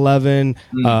 9/11,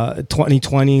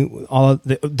 2020, all of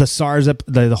the SARS,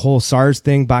 the whole SARS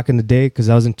thing back in the day, because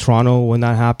I was in Toronto when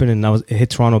that happened, and it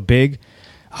hit Toronto big.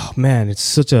 Oh man, it's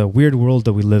such a weird world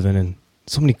that we live in, and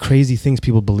so many crazy things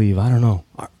people believe. I don't know.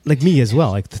 Like me as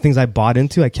well. Like the things I bought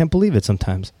into, I can't believe it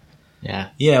sometimes. Yeah.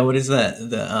 Yeah. What is that?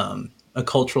 A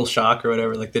cultural shock or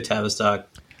whatever, like the Tavistock.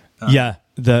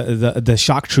 The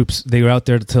shock troops, they were out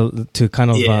there to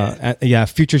kind of,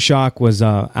 Future Shock was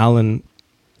Alan,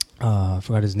 I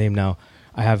forgot his name now.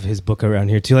 I have his book around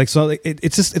here too. Like, so like,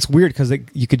 it's weird because like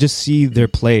you could just see their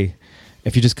play.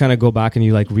 If you just kind of go back and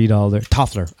you like read all their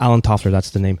Alan Toffler,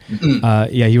 that's the name.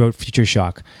 He wrote Future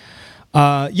Shock.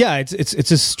 It's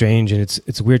just strange, and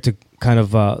it's weird to kind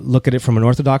of look at it from an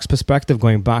Orthodox perspective,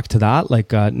 going back to that.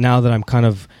 Like now that I'm kind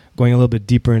of going a little bit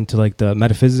deeper into like the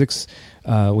metaphysics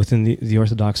within the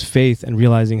Orthodox faith, and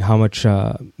realizing how much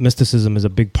mysticism is a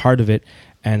big part of it,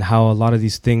 and how a lot of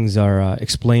these things are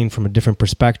explained from a different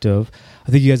perspective.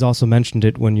 I think you guys also mentioned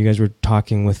it when you guys were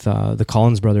talking with the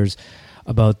Collins brothers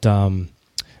about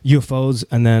UFOs,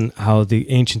 and then how the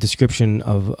ancient description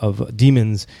of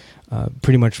demons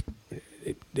pretty much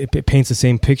it paints the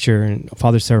same picture, and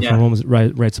Father Seraphim Rome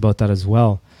writes about that as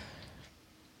well.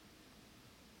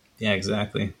 Yeah,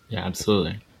 exactly. Yeah,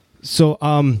 absolutely. So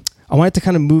I wanted to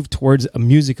kind of move towards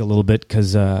music a little bit,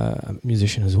 because I'm a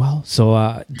musician as well.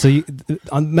 So you,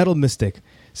 on Metal Mystic,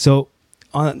 so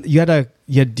you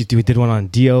did one on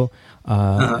Dio.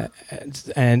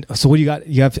 And so what do you got?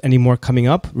 You have any more coming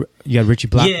up? You got Richie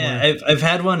Blackmore? Yeah, I've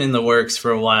had one in the works for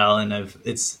a while, and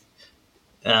it's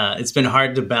been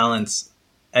hard to balance.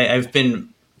 I've been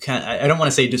I don't want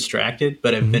to say distracted,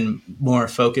 but I've been more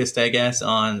focused, I guess,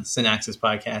 on Synaxis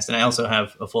podcast. And I also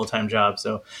have a full-time job.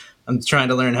 So I'm trying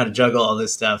to learn how to juggle all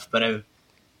this stuff. But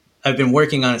I've been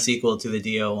working on a sequel to the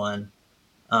Dio one,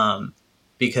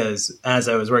 because as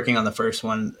I was working on the first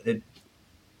one,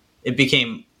 it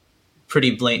became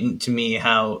pretty blatant to me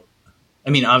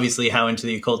obviously how into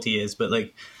the occult he is, but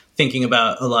like thinking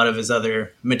about a lot of his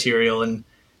other material and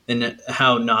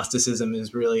how Gnosticism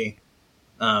is really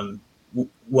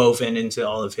woven into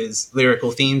all of his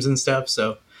lyrical themes and stuff.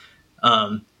 So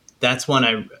that's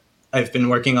one I've been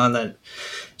working on that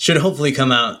should hopefully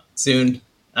come out soon.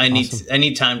 I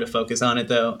need time to focus on it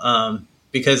though,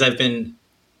 because I've been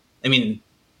reading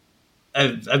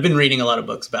a lot of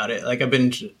books about it. Like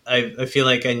I feel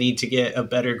like I need to get a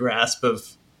better grasp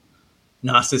of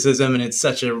Gnosticism, and it's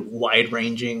such a wide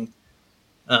ranging,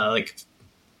 I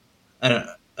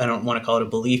don't want to call it a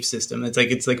belief system.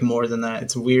 It's like more than that.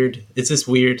 It's weird. It's this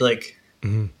weird, like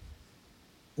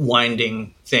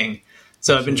winding thing.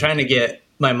 So I've been trying to get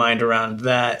my mind around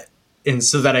that, and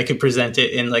so that I could present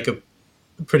it in like a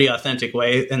pretty authentic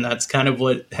way. And that's kind of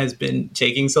what has been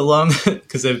taking so long,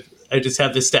 because I just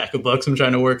have this stack of books I'm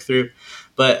trying to work through,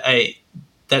 but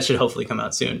that should hopefully come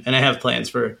out soon. And I have plans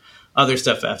for other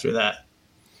stuff after that.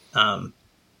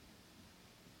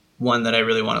 One that I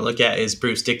really want to look at is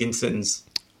Bruce Dickinson's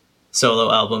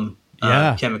solo album,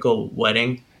 Chemical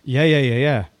Wedding.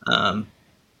 Yeah.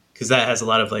 Because that has a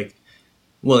lot of like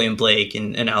William Blake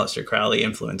and Aleister Crowley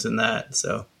influence in that.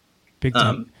 So big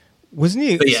time. Wasn't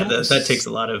he? But yeah, that takes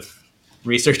a lot of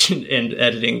research and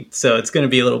editing. So it's going to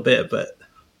be a little bit, but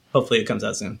hopefully it comes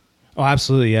out soon. Oh,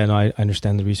 absolutely. Yeah, no, I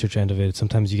understand the research end of it.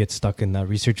 Sometimes you get stuck in that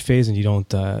research phase and you don't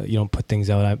put things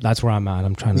out. That's where I'm at.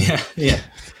 I'm trying to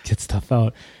get stuff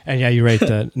out. And yeah, you're right.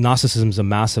 Gnosticism is a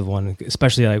massive one,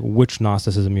 especially like which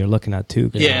Gnosticism you're looking at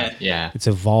too. Yeah. It's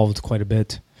evolved quite a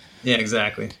bit. Yeah,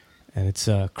 exactly. And it's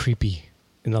creepy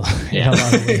in a lot of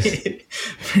ways.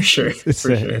 For sure.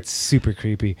 It's super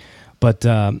creepy. But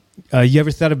you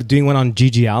ever thought of doing one on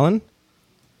G.G. Allen?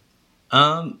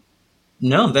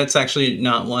 No, that's actually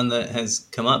not one that has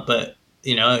come up, but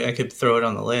I could throw it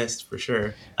on the list for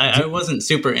sure. I wasn't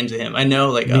super into him. I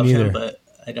know of him, but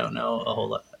I don't know a whole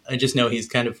lot. I just know he's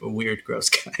kind of a weird, gross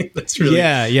guy. That's really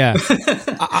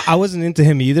I wasn't into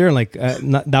him either. Like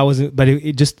that wasn't, but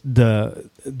it just the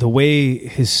way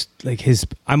his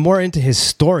I'm more into his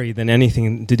story than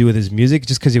anything to do with his music,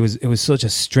 just because it was such a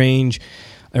strange.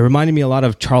 It reminded me a lot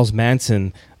of Charles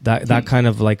Manson. That kind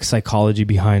of like psychology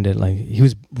behind it. Like he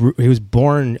was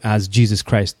born as Jesus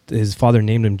Christ. His father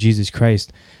named him Jesus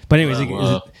Christ. But anyways, and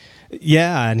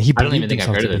he. I don't even think I've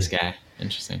heard of this guy.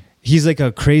 Interesting. He's like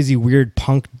a crazy, weird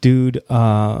punk dude.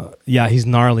 He's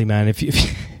gnarly, man. If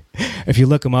you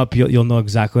look him up, you'll know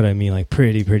exactly what I mean. Like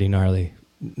pretty gnarly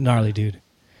dude.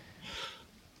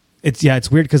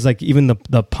 It's weird because like even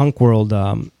the punk world,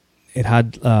 it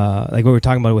had like what we were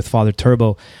talking about with Father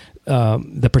Turbo.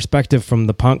 The perspective from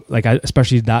the punk, like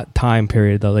especially that time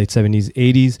period, the late 70s,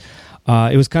 80s,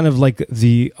 it was kind of like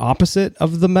the opposite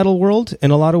of the metal world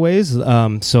in a lot of ways.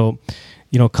 So,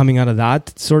 coming out of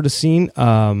that sort of scene,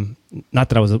 not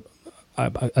that I was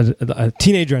a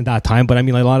teenager at that time, but I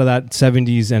mean, like a lot of that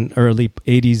 70s and early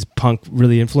 80s punk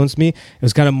really influenced me. It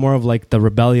was kind of more of like the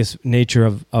rebellious nature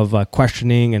of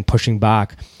questioning and pushing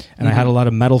back. And I had a lot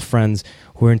of metal friends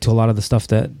who were into a lot of the stuff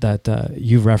that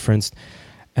you've referenced.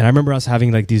 And I remember us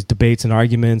having like these debates and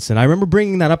arguments. And I remember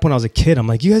bringing that up when I was a kid. I'm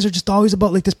like, you guys are just always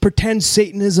about like this pretend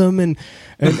Satanism and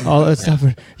all that stuff.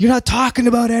 And you're not talking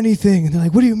about anything. And they're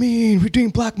like, what do you mean? We're doing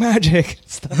black magic.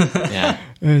 Yeah.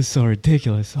 It's so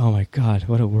ridiculous. Oh my God.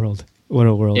 What a world. What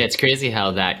a world. Yeah, it's crazy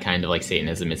how that kind of like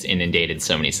Satanism has inundated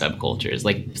so many subcultures.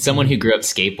 Like someone who grew up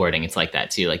skateboarding, it's like that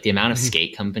too. Like the amount of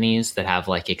skate companies that have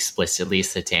like explicitly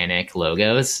satanic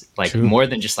logos, like more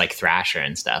than just like Thrasher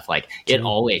and stuff. Like it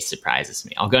always surprises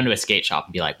me. I'll go into a skate shop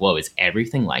and be like, whoa, is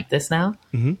everything like this now?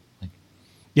 Mm-hmm.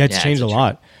 It's changed a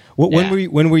lot.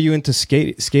 When were you into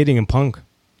skating and punk?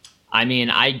 I mean,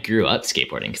 I grew up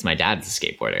skateboarding because my dad's a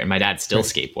skateboarder and my dad still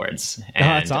skateboards. And,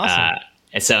 that's awesome.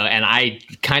 And I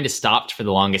kind of stopped for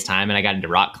the longest time, and I got into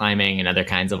rock climbing and other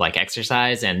kinds of like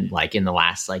exercise. And like in the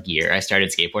last like year, I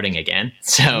started skateboarding again.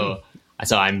 So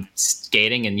I'm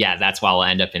skating, and that's why I'll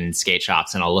end up in skate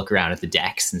shops and I'll look around at the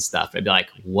decks and stuff. I'd be like,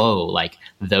 whoa, like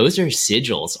those are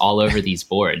sigils all over these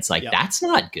boards. Like that's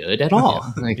not good at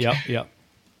all. Like, Yeah.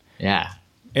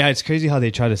 Yeah, it's crazy how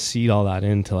they try to seed all that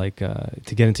into like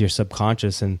to get into your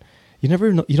subconscious, and you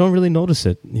don't really notice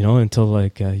it, until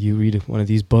like you read one of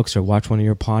these books or watch one of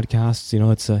your podcasts.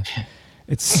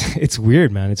 It's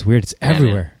weird, man. It's weird. It's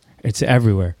everywhere. It's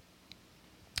everywhere.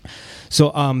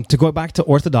 So to go back to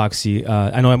Orthodoxy,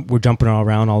 I know we're jumping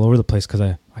around all over the place because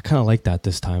I kind of like that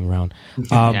this time around.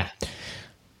 Yeah.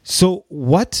 So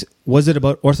what was it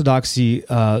about Orthodoxy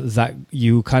that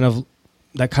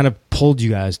kind of pulled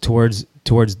you guys towards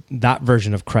that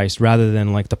version of Christ rather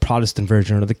than like the Protestant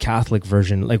version or the Catholic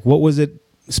version? Like, what was it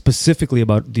specifically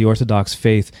about the Orthodox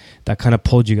faith that kind of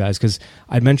pulled you guys? Because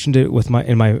I mentioned it with my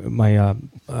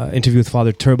interview with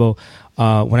Father Turbo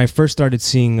when I first started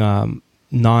seeing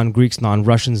non-Greeks,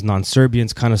 non-Russians,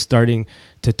 non-Serbians kind of starting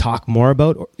to talk more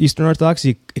about Eastern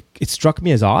Orthodoxy. It struck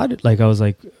me as odd. Like, I was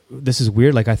like, this is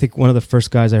weird. Like, I think one of the first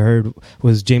guys I heard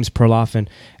was James Perloff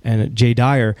and Jay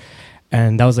Dyer,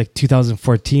 and that was like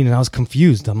 2014, and I was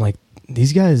confused. I'm like,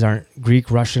 these guys aren't Greek,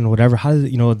 Russian, whatever. How does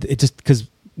it, it just, because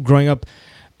growing up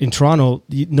in Toronto,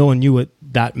 no one knew what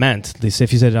that meant. They say,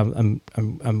 if you said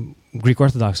I'm Greek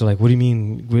Orthodox, they're like, what do you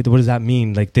mean? What does that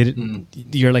mean? Like,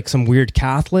 you're like some weird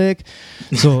Catholic.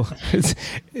 So,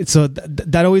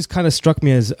 that always kind of struck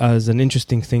me as an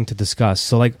interesting thing to discuss.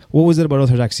 So, like, what was it about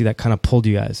Orthodoxy that kind of pulled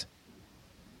you guys?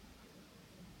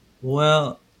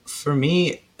 Well, for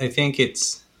me, I think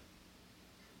it's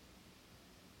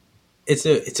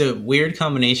a weird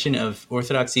combination of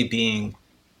Orthodoxy being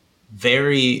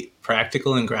very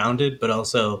practical and grounded, but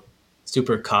also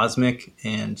super cosmic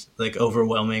and like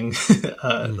overwhelming.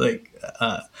 I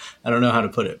don't know how to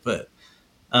put it, but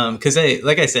because I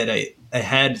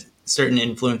had certain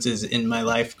influences in my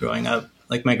life growing up,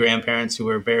 like my grandparents who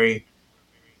were very,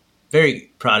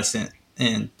 very Protestant,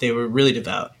 and they were really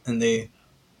devout, and they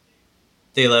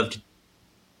loved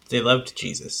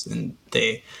Jesus, and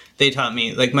they taught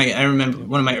me, like, I remember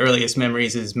one of my earliest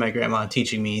memories is my grandma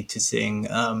teaching me to sing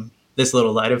This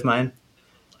Little Light of Mine,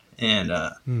 and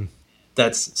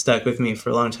that's stuck with me for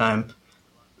a long time.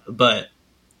 But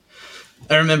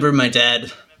I remember my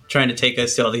dad trying to take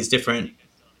us to all these different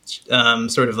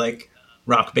sort of like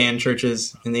rock band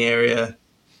churches in the area,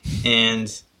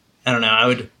 and I don't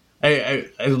know, I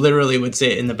literally would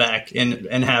sit in the back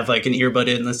and have like an earbud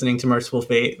in, listening to Merciful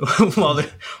Fate while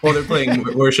they're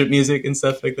playing worship music and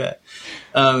stuff like that.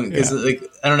 Because like,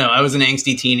 I don't know, I was an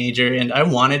angsty teenager and I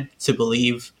wanted to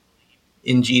believe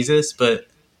in Jesus, but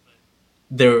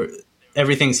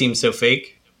everything seemed so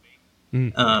fake.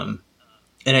 And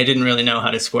I didn't really know how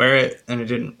to square it, and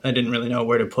I didn't really know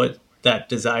where to put that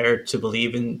desire to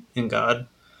believe in God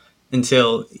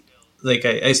until, like,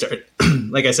 I started,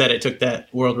 like I said, I took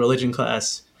that world religion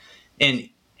class, and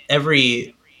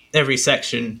every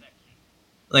section,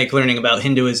 like learning about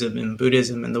Hinduism and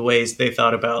Buddhism and the ways they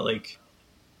thought about like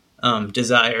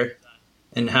desire,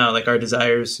 and how like our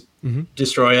desires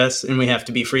destroy us and we have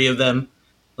to be free of them.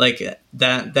 Like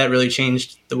that really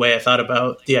changed the way I thought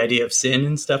about the idea of sin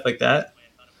and stuff like that.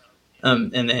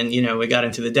 And then, we got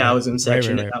into the Taoism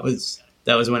section, right. And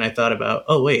that was when I thought about,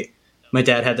 oh wait, my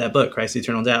dad had that book, Christ's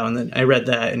Eternal Tao, and then I read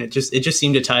that, and it just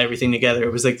seemed to tie everything together.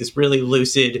 It was like this really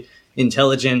lucid,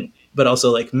 intelligent, but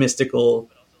also like mystical.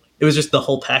 It was just the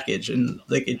whole package, and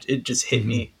like it just hit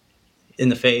me in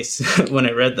the face when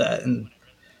I read that, and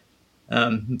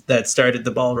that started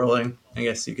the ball rolling, I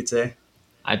guess you could say.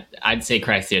 I'd say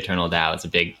Christ the Eternal Tao is a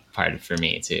big part for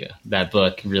me too. That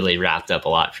book really wrapped up a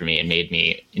lot for me and made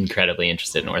me incredibly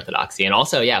interested in Orthodoxy. And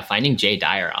also, finding Jay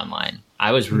Dyer online.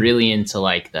 I was really into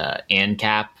like the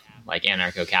ANCAP, like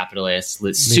anarcho-capitalist,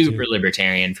 super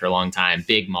libertarian for a long time,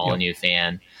 big Molyneux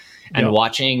fan. And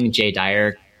watching Jay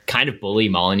Dyer kind of bully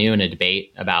Molyneux in a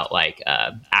debate about like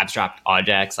abstract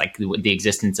objects, like the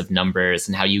existence of numbers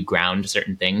and how you ground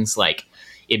certain things, like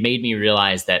it made me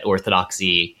realize that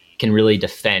Orthodoxy can really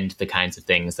defend the kinds of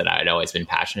things that I'd always been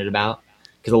passionate about.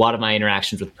 Because a lot of my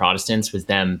interactions with Protestants was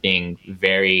them being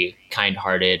very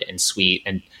kind-hearted and sweet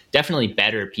and definitely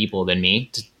better people than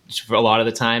me for a lot of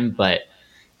the time, but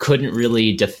couldn't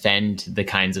really defend the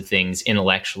kinds of things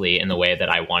intellectually in the way that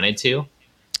I wanted to.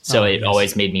 So it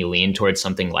always made me lean towards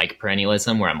something like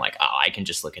Perennialism, where I'm like, oh, I can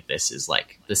just look at this as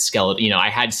like the skeleton. I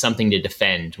had something to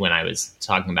defend when I was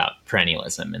talking about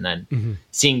Perennialism. And then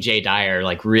seeing Jay Dyer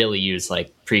like really use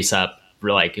like the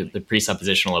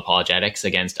presuppositional apologetics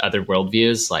against other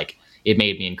worldviews, like it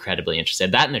made me incredibly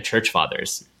interested. That and the Church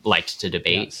Fathers liked to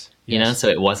debate, so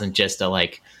it wasn't just a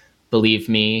like believe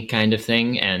me kind of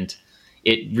thing, and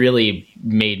it really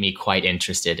made me quite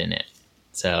interested in it.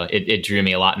 So it drew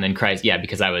me a lot. And then Christ,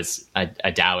 because I was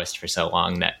a Taoist for so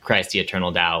long, that Christ the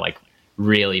Eternal Tao like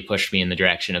really pushed me in the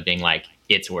direction of being like,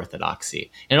 it's Orthodoxy.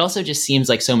 And it also just seems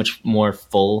like so much more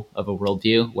full of a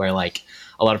worldview, where like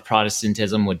a lot of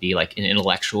Protestantism would be like an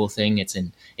intellectual thing. It's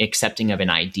an accepting of an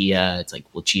idea. It's like,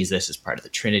 well, Jesus is part of the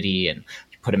Trinity and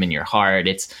you put him in your heart.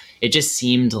 It just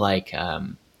seemed like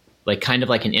like kind of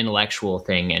like an intellectual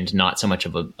thing and not so much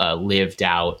of a lived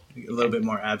out. A little bit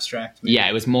more abstract. Maybe. Yeah,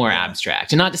 it was more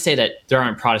abstract. And not to say that there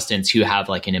aren't Protestants who have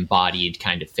like an embodied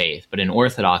kind of faith, but in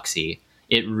Orthodoxy,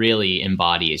 it really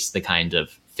embodies the kind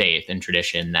of faith and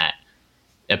tradition that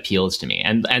appeals to me.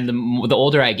 And the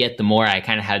older I get, the more I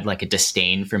kind of had like a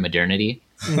disdain for modernity.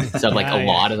 So like a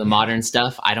lot of the modern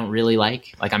stuff I don't really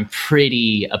like. Like I'm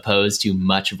pretty opposed to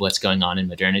much of what's going on in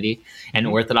modernity. And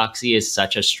Orthodoxy is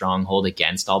such a stronghold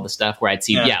against all the stuff where I'd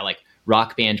see, like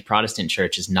rock band Protestant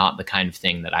church is not the kind of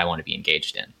thing that I want to be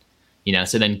engaged in. You know,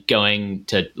 so then going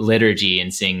to liturgy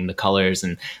and seeing the colors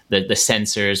and the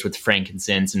censers with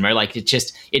frankincense and like it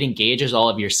engages all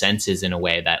of your senses in a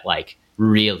way that like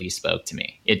really spoke to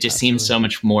me. It just seems so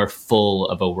much more full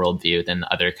of a worldview than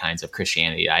the other kinds of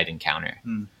Christianity I'd encounter.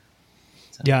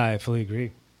 So. Yeah, I fully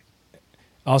agree.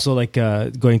 Also, like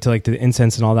going to like the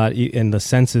incense and all that, and the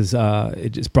senses, it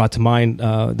just brought to mind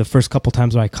the first couple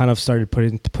times where I kind of started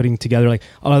putting together like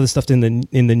a lot of the stuff in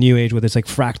the New Age, where there's like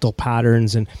fractal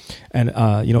patterns and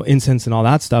incense and all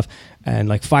that stuff, and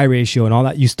like phi ratio and all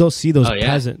that. You still see those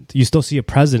present. You still see it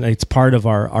present. It's part of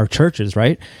our churches,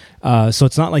 right? So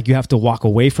it's not like you have to walk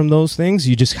away from those things.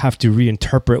 You just have to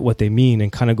reinterpret what they mean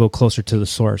and kind of go closer to the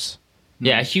source.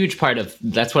 Yeah, a huge part of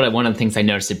that's one of the things I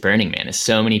noticed at Burning Man is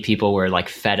so many people were like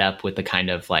fed up with the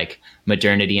kind of like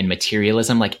modernity and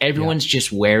materialism. Like everyone's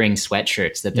just wearing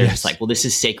sweatshirts that they're just like, well, this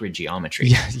is sacred geometry.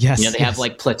 They have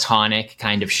like Platonic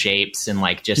kind of shapes and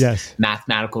like just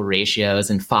mathematical ratios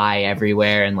and phi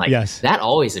everywhere. And like that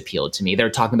always appealed to me. They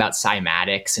were talking about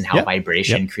cymatics and how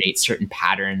vibration creates certain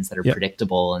patterns that are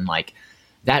predictable. And like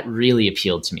that really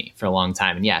appealed to me for a long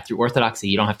time. And through Orthodoxy,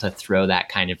 you don't have to throw that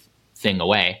kind of thing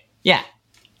away. Yeah,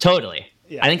 totally.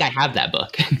 Yeah. I think I have that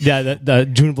book. The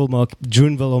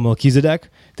Juneville Melchizedek.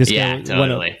 This guy,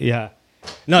 totally.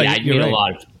 No, I read a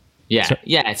lot of.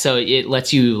 So it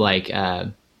lets you like,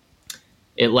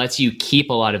 it lets you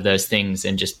keep a lot of those things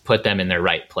and just put them in their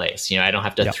right place. You know, I don't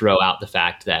have to throw out the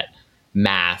fact that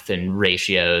math and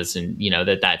ratios and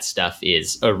that stuff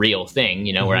is a real thing.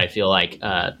 You know, where I feel like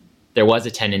there was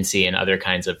a tendency in other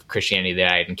kinds of Christianity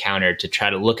that I had encountered to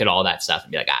try to look at all that stuff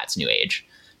and be like, it's New Age.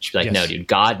 She'd be like, no, dude,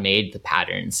 God made the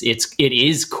patterns. It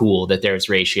is cool that there's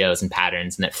ratios and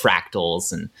patterns and that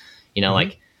fractals and,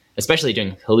 like, especially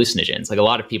doing hallucinogens. Like a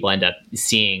lot of people end up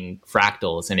seeing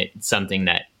fractals and it's something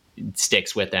that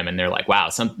sticks with them. And they're like, wow,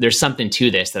 there's something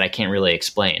to this that I can't really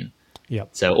explain. Yep.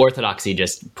 So Orthodoxy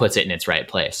just puts it in its right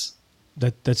place.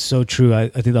 That's so true. I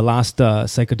think the last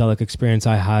psychedelic experience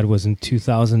I had was in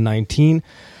 2019.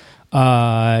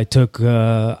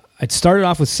 I'd started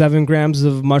off with 7 grams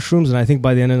of mushrooms, and I think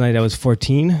by the end of the night I was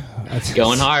 14.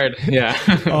 Going hard, yeah.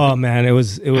 Oh man, it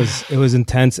was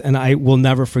intense, and I will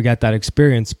never forget that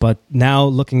experience. But now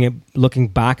looking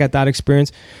back at that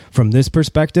experience from this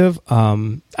perspective,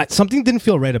 something didn't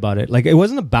feel right about it. Like it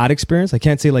wasn't a bad experience. I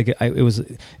can't say like it was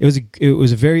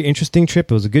a very interesting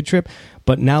trip. It was a good trip,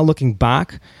 but now looking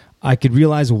back, I could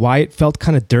realize why it felt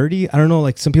kind of dirty. I don't know.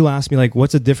 Like some people ask me, like,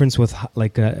 what's the difference with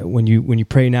like when you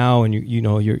pray now and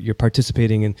you're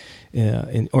participating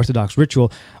in Orthodox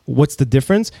ritual? What's the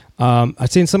difference?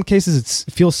 I'd say in some cases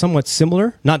it feels somewhat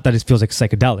similar. Not that it feels like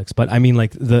psychedelics, but I mean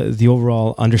like the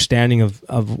overall understanding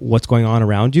of what's going on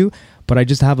around you. But I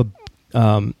just have a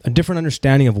different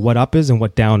understanding of what up is and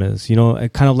what down is.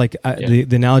 Kind of like the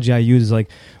analogy I use is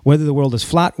like whether the world is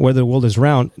flat, whether the world is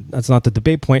round. That's not the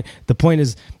debate point. The point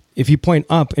is, if you point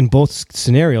up in both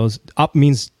scenarios, up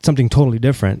means something totally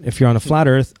different. If you're on a flat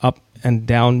earth, up and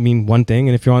down mean one thing.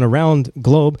 And if you're on a round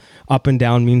globe, up and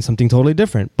down means something totally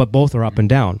different, but both are up and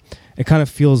down. It kind of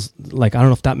feels like, I don't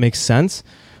know if that makes sense,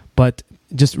 but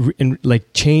just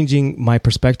like changing my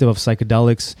perspective of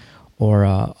psychedelics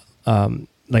or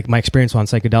like my experience on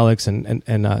psychedelics and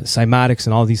cymatics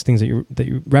and all these things that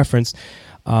you referenced.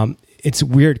 It's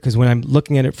weird because when I'm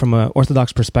looking at it from an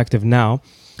Orthodox perspective now,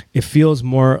 it feels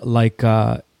more like,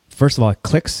 first of all, it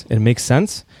clicks. It makes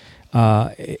sense.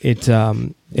 It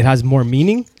has more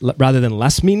meaning rather than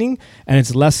less meaning, and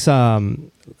it's less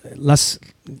what's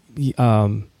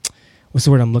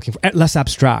the word I'm looking for? Less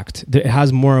abstract. It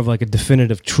has more of like a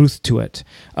definitive truth to it,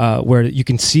 where you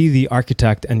can see the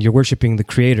architect and you're worshiping the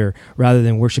creator rather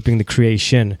than worshiping the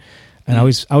creation. And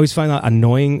I always find that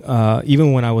annoying.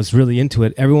 Even when I was really into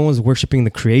it, everyone was worshiping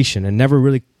the creation and never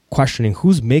really questioning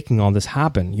who's making all this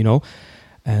happen,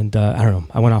 And I don't know.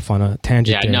 I went off on a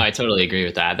tangent. Yeah, there. No, I totally agree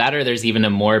with that. That or there's even a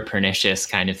more pernicious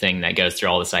kind of thing that goes through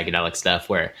all the psychedelic stuff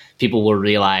where people will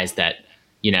realize that,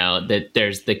 that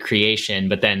there's the creation,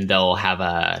 but then they'll have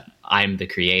I'm the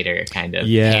creator kind of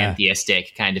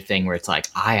pantheistic kind of thing where it's like,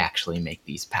 I actually make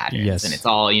these patterns. Yes. And it's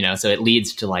all, so it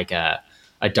leads to like a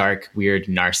a dark, weird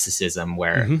narcissism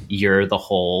where Mm-hmm. you're the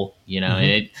whole, you know,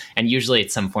 Mm-hmm. and usually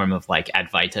it's some form of like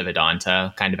Advaita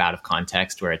Vedanta, kind of out of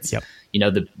context, where it's, Yep. you know,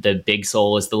 the big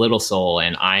soul is the little soul,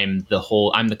 and I'm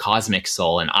the cosmic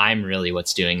soul, and I'm really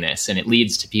what's doing this. And it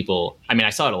leads to people. I mean,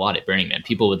 I saw it a lot at Burning Man.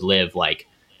 People would live like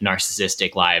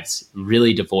narcissistic lives,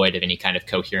 really devoid of any kind of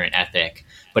coherent ethic,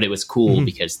 but it was cool Mm-hmm.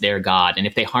 because they're God. And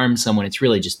if they harm someone, it's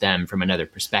really just them from another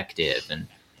perspective. And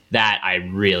that I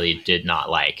really did not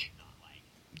like.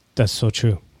 That's so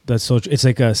true. That's so true. It's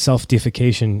like a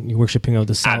self-deification, you're worshiping of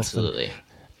the self. Absolutely.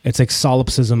 It's like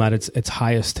solipsism at its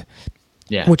highest.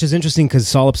 Yeah. Which is interesting because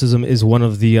solipsism is one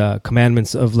of the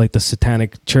commandments of like the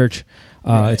Satanic Church.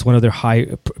 Right. It's one of their high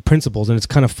principles, and it's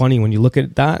kind of funny when you look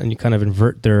at that and you kind of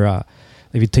invert their.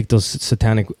 If you take those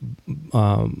Satanic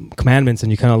commandments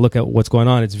and you kind of look at what's going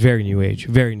on, it's very New Age,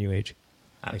 very New Age.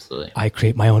 Absolutely. I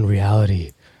create my own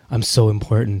reality. I'm so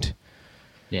important.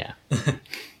 Yeah.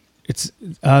 It's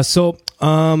so.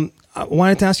 I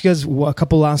wanted to ask you guys a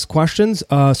couple last questions.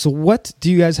 So what do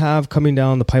you guys have coming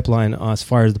down the pipeline as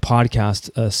far as the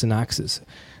podcast Synaxis?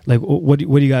 Like, what do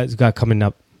you guys got coming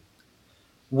up?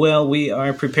 Well, we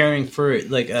are preparing for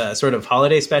like a sort of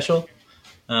holiday special.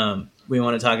 We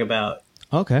want to talk about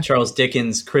Okay. Charles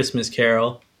Dickens' Christmas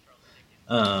Carol,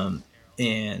 and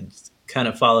kind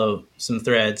of follow some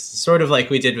threads, sort of like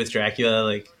we did with Dracula,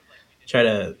 like try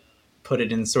to put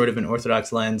it in sort of an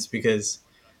Orthodox lens, because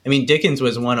I mean, Dickens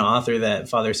was one author that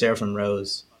Father Seraphim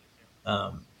Rose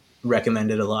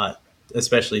recommended a lot,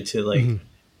 especially to like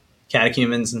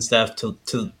catechumens and stuff,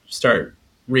 to start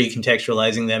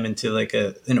recontextualizing them into like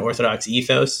an Orthodox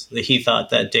ethos. He thought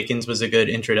that Dickens was a good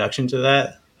introduction to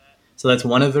that. So that's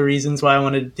one of the reasons why I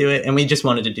wanted to do it. And we just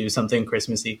wanted to do something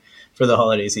Christmassy for the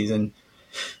holiday season.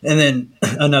 And then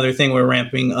another thing we're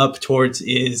ramping up towards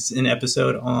is an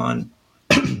episode on,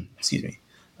 excuse me,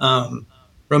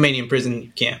 Romanian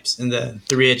prison camps and the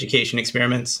re-education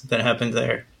experiments that happened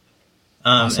there.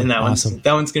 Awesome, And that awesome.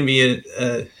 one's going to be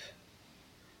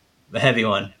a heavy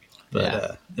one, but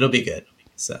Yeah. it'll be good.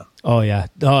 So Oh yeah.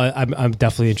 Oh, I'm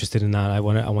definitely interested in that. I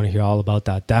want to hear all about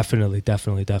that. Definitely.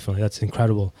 That's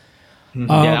incredible. Yeah,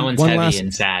 that one's one heavy last-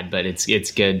 and sad, but it's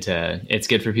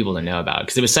good for people to know about,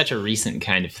 because it was such a recent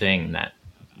kind of thing that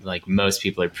like most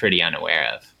people are pretty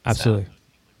unaware of. So, Absolutely.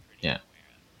 yeah.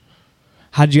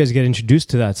 How did you guys get introduced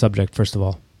to that subject? First of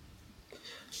all.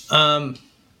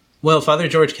 Well, Father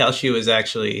George Calciu was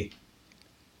actually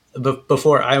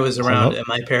before I was around Hello? at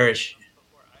my parish.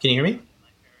 Can you hear me?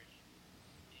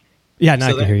 Yeah, now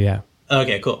I So can hear you. Yeah.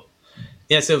 Okay, cool.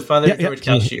 Yeah, so Father George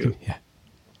Can you- Calciu yeah.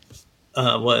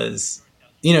 was,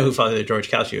 you know who Father George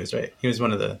Calciu is, right? He was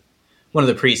one of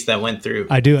the priests that went through.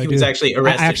 I do. He was actually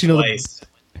arrested I actually know twice.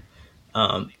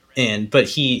 But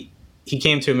he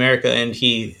came to America, and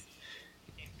he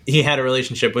had a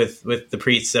relationship with the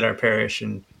priests at our parish,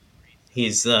 and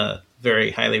he's a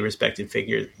very highly respected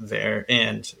figure there.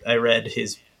 And I read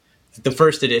the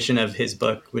first edition of his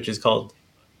book, which is called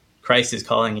Christ is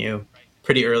Calling You,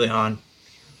 pretty early on,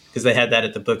 because they had that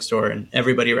at the bookstore, and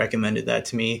everybody recommended that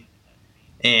to me.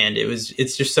 And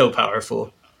it's just so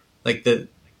powerful, like the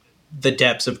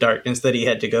depths of darkness that he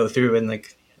had to go through,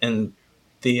 and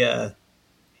the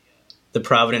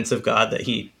providence of God that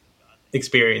he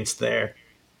experienced there.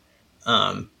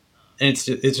 And it's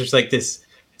just like this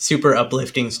super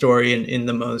uplifting story in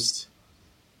the most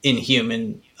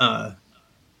inhuman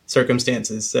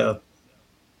circumstances. So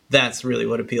that's really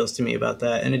what appeals to me about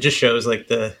that. And it just shows like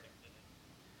the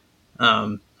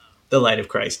light of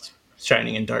Christ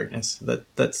shining in darkness.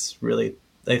 That's really,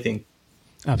 I think.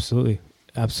 Absolutely.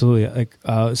 Like,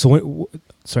 so when,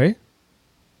 sorry?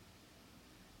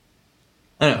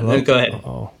 I don't know. Hello? Go ahead.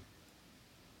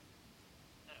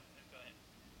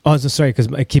 Oh, sorry, because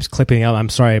it keeps clipping out. I'm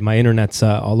sorry, my internet's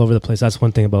all over the place. That's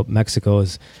one thing about Mexico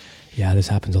is, yeah, this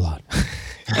happens a lot.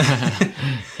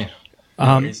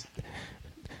 No worries.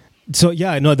 So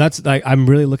yeah, no, that's like I'm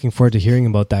really looking forward to hearing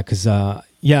about that because I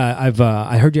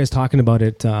heard you guys talking about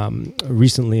it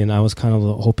recently, and I was kind of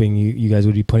hoping you guys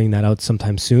would be putting that out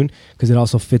sometime soon because it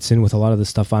also fits in with a lot of the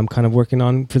stuff I'm kind of working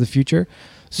on for the future.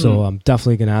 So I'm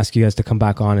definitely going to ask you guys to come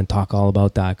back on and talk all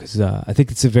about that because I think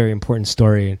it's a very important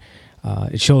story.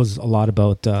 It shows a lot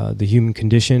about the human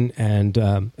condition, and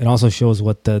it also shows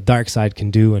what the dark side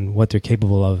can do and what they're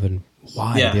capable of and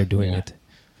why they're doing it.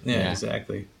 Yeah,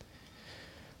 exactly.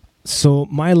 So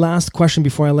my last question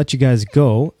before I let you guys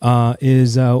go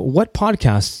is what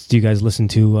podcasts do you guys listen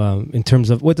to in terms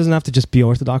of, well, it doesn't have to just be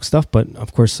Orthodox stuff, but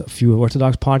of course a few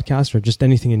Orthodox podcasts or just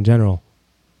anything in general?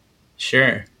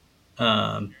 Sure.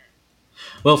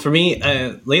 Well, for me,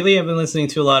 lately I've been listening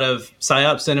to a lot of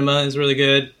PsyOp Cinema is really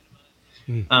good.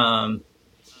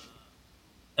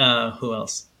 Who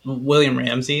else? William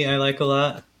Ramsey, I like a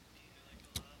lot.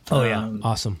 Oh yeah,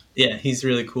 awesome. Yeah, he's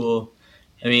really cool.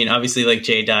 I mean, obviously, like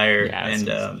Jay Dyer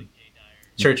and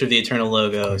Church of the Eternal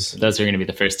Logos. Those are going to be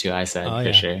the first two I said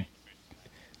for sure.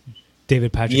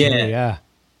 David Patrick.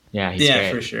 Yeah, he's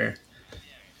great. for sure.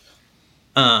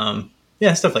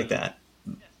 Stuff like that.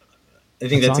 I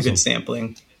think that's awesome. A good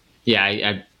sampling. Yeah,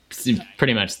 I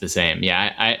pretty much the same.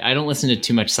 Yeah, I don't listen to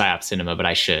too much psyop cinema, but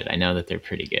I should. I know that they're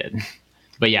pretty good.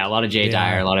 But yeah, a lot of Jay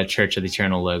Dyer, a lot of Church of the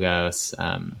Eternal Logos.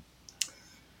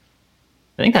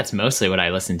 I think that's mostly what I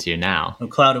listen to now.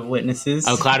 Cloud of Witnesses.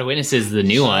 Cloud of Witnesses is the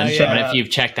new one. Yeah. And if you've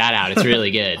checked that out, it's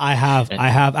really good. I have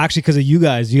actually, because of you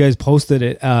guys posted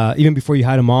it even before you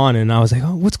had him on, and I was like,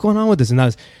 oh, what's going on with this? And that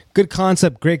was good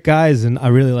concept, great guys, and I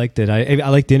really liked it. I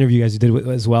liked the interview you guys did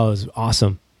as well. It was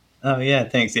awesome. Oh yeah,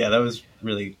 thanks. Yeah, that was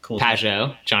really cool.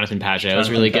 Jonathan Pajot was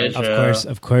really good.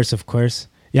 Of course.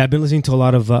 Yeah, I've been listening to a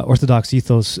lot of Orthodox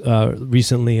ethos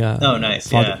recently. Nice.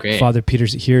 Father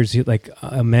Peters here's like,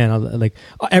 man, like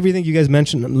everything you guys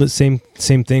mentioned, same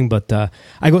thing. But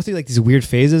I go through like these weird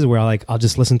phases where I'll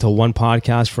just listen to one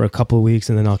podcast for a couple of weeks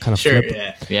and then I'll kind of flip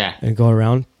and go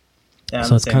around. Yeah,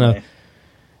 so it's kind of.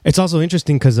 It's also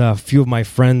interesting because a few of my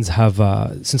friends have,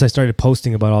 since I started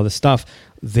posting about all this stuff,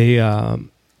 they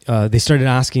started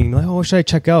asking, like, oh, what should I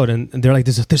check out? And they're like,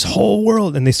 there's this whole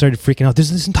world. And they started freaking out.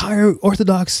 There's this entire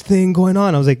Orthodox thing going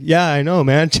on. I was like, yeah, I know,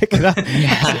 man. Check it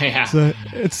out. So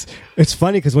it's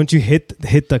funny because once you hit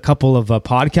a couple of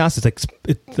podcasts,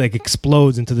 it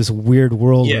explodes into this weird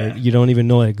world where you don't even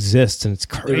know it exists. And it's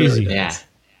crazy. Yeah.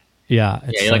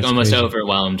 You're like almost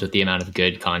overwhelmed with the amount of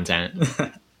good content.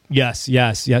 Yes.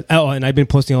 Oh, and I've been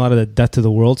posting a lot of the Death to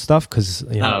the World stuff because,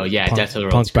 Death to the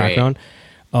World punk background. Great.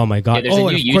 Oh my God! There's a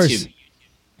new YouTube.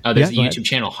 There's a YouTube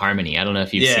channel, Harmony. I don't know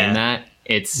if you've seen that.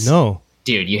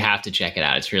 Dude, you have to check it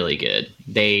out. It's really good.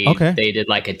 They did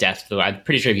like a Death to the World. I'm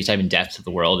pretty sure if you type in Death to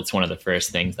the World, it's one of the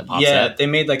first things that pops up. Yeah, they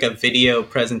made like a video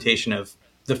presentation of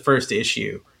the first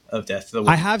issue of Death to the World.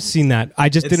 I have seen that. I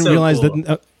just didn't realize cool.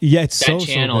 that. It's that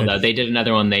channel though. They did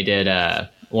another one. They did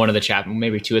one of the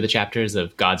maybe two of the chapters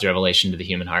of God's Revelation to the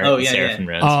Human Heart. Seraphim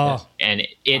Rose. Oh, and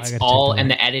it's all, and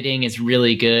the editing is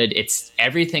really good. It's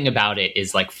everything about it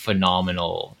is like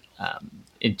phenomenal.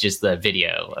 It just the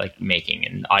video like making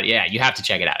and audio. Yeah, you have to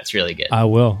check it out. It's really good. I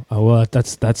will.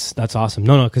 That's awesome.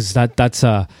 No, because that's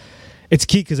it's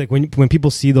key because like when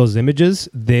people see those images,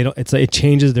 they don't. It's like it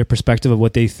changes their perspective of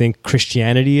what they think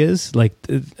Christianity is. Like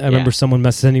I remember someone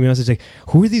sending me a message like,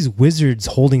 "Who are these wizards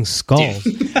holding skulls?"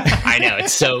 I know,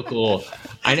 it's so cool.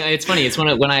 I know, it's funny. It's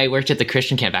when I worked at the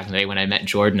Christian camp back in the day when I met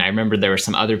Jordan. I remember there were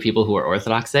some other people who were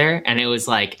Orthodox there, and it was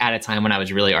like at a time when I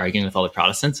was really arguing with all the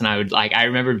Protestants. And I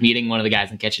remember meeting one of the guys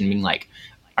in the kitchen and being like,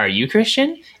 "Are you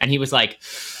Christian?" And he was like,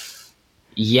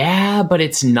 yeah, but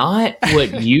it's not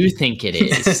what you think it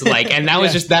is. Like, and that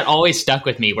was just, that always stuck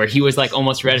with me where he was like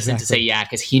almost reticent to say, yeah,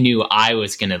 because he knew I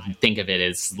was going to think of it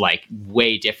as like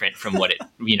way different from what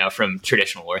it, from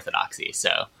traditional Orthodoxy.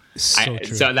 So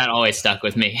that always stuck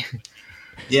with me.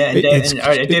 Yeah. And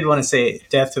I did want to say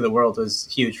Death to the World was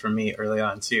huge for me early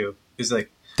on too. It was like,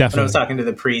 when I was talking to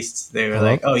the priests, they were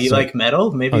like, oh, you like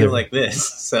metal? Maybe you'll like this.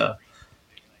 So.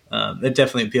 That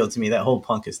definitely appealed to me. That whole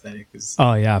punk aesthetic was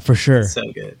for sure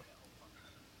so good.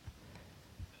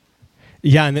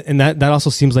 Yeah, and that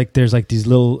also seems like there's like these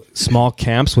little small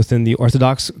camps within the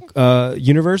Orthodox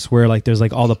universe where like there's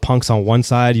like all the punks on one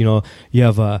side. You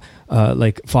have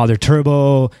like Father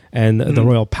Turbo and the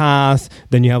Royal Path.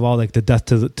 Then you have all like the Death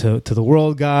to the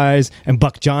World guys and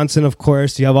Buck Johnson, of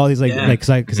course. You have all these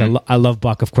because I love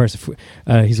Buck, of course.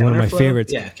 He's one of my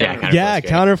favorites.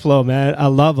 Counterflow, man. I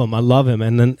love him.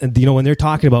 And then when they're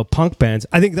talking about punk bands,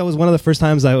 I think that was one of the first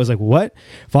times I was like, what?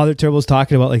 Father Turbo's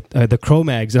talking about like the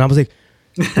Cro-Mags, and I was like,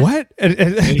 what?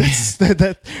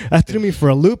 That threw me for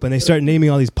a loop, and they start naming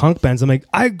all these punk bands. I'm like,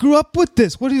 I grew up with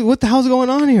this. What the hell's going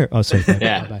on here? Oh, sorry.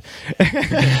 Bad.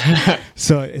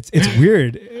 So it's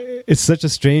weird. It's such a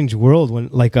strange world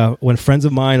when friends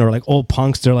of mine or like old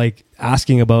punks, they're like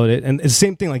asking about it, and it's the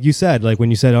same thing like you said. Like when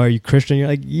you said, "Oh, are you Christian?" You're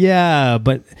like, "Yeah,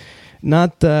 but."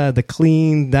 Not the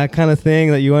clean, that kind of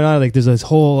thing that you went on. Like there's this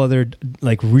whole other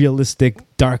like realistic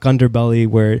dark underbelly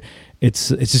where it's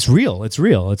just real. It's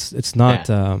real. It's not.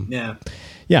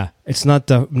 It's not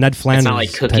Ned Flanders. It's not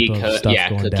like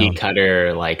cookie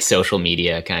cutter like social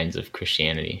media kinds of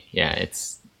Christianity. Yeah,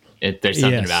 there's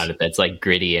something about it that's like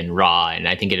gritty and raw, and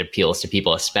I think it appeals to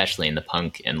people, especially in the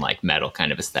punk and like metal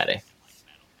kind of aesthetic.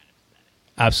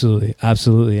 Absolutely,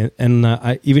 and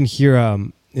I even here.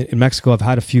 In Mexico, I've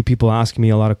had a few people asking me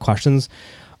a lot of questions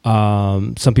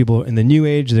Some people in the New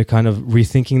Age, they're kind of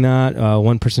rethinking that.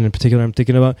 One person in particular I'm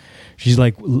thinking about, she's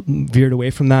like veered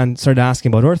away from that and started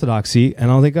asking about Orthodoxy.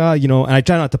 And I was like, and I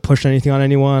try not to push anything on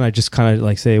anyone. I just kind of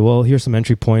like say, well, here's some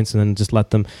entry points, and then just let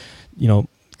them,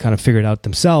 kind of figure it out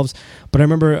themselves. But I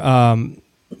remember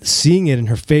seeing it in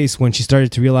her face when she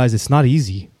started to realize it's not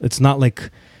easy. It's not like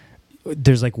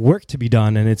there's like work to be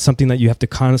done, and it's something that you have to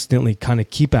constantly kind of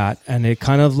keep at. And it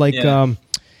kind of like,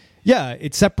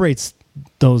 it separates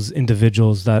those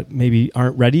individuals that maybe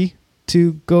aren't ready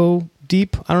to go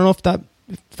deep. I don't know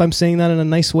if I'm saying that in a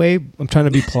nice way. I'm trying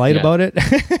to be polite about it,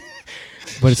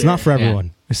 but it's not for everyone.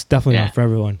 Yeah. It's definitely not for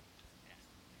everyone.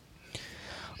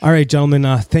 All right, gentlemen.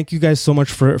 Thank you guys so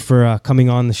much for coming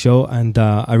on the show, and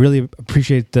I really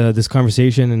appreciate this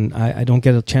conversation. And I don't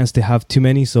get a chance to have too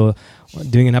many, so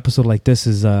doing an episode like this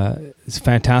is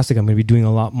fantastic. I'm going to be doing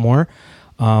a lot more.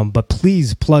 But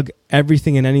please plug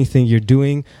everything and anything you're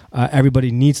doing.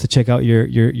 Everybody needs to check out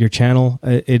your channel.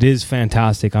 It is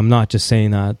fantastic. I'm not just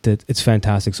saying that. It's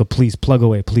fantastic. So please plug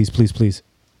away. Please, please, please.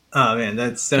 Oh, man,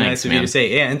 that's so nice of you to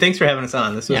say. Yeah, and thanks for having us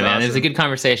on. This was awesome. Man, it was a good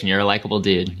conversation. You're a likable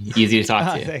dude. Easy to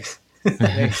talk to. Thanks.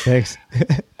 Thanks.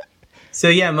 So,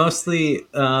 yeah, mostly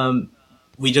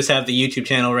we just have the YouTube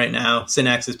channel right now,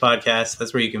 Synaxis Podcast.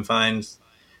 That's where you can find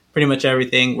pretty much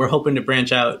everything. We're hoping to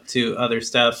branch out to other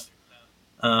stuff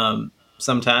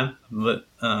sometime, but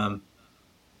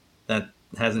that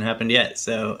hasn't happened yet.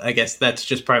 So I guess that's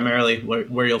just primarily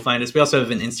where you'll find us. We also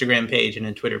have an Instagram page and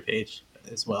a Twitter page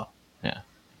as well. Yeah.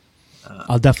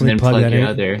 I'll definitely plug that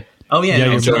in. Oh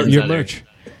yeah, your merch.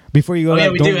 Before you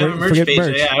go, we do have a merch page.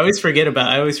 Merch. Yeah, I always forget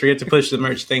to push the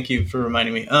merch. Thank you for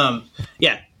reminding me.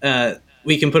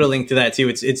 We can put a link to that too.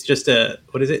 It's just a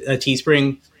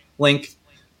Teespring link.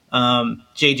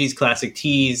 JG's Classic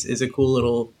Tees is a cool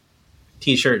little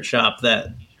t-shirt shop that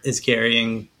is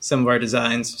carrying some of our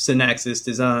designs, Synaxis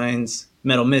designs,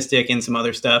 Metal Mystic, and some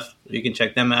other stuff. You can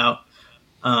check them out.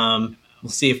 We'll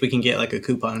see if we can get like a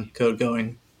coupon code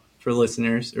going for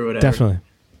listeners or whatever. Definitely.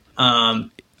 I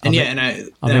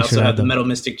also have the Metal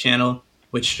Mystic channel,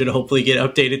 which should hopefully get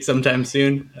updated sometime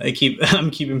soon. I'm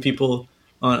keeping people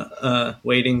on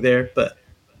waiting there, but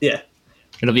yeah.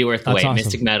 It'll be worth the wait. Awesome.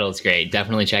 Mystic Metal is great.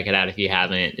 Definitely check it out if you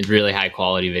haven't. It's really high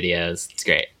quality videos. It's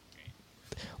great.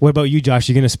 What about you, Josh?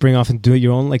 You going to spring off and do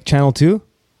your own like channel too?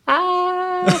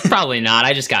 Probably not.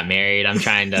 I just got married.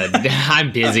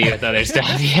 I'm busy with other stuff.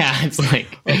 Yeah, it's like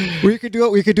we could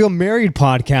do a married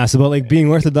podcast about like being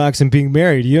Orthodox and being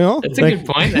married. That's a good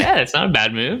point. Yeah, it's not a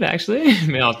bad move actually.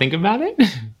 Maybe I'll think about it.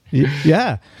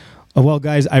 Yeah. Well,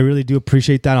 guys, I really do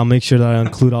appreciate that. I'll make sure that I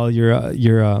include all your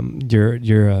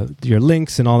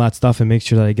links and all that stuff, and make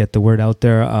sure that I get the word out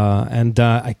there. And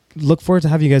I look forward to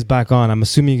having you guys back on. I'm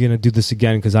assuming you're going to do this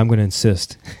again because I'm going to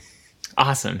insist.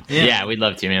 Awesome. Yeah, we'd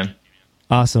love to, man.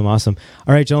 Awesome. All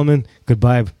right, gentlemen.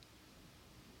 Goodbye.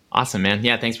 Awesome, man.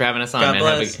 Yeah, thanks for having us on, God man.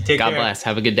 bless. God bless.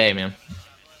 Have a good day, man.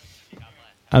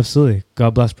 Absolutely.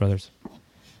 God bless, brothers.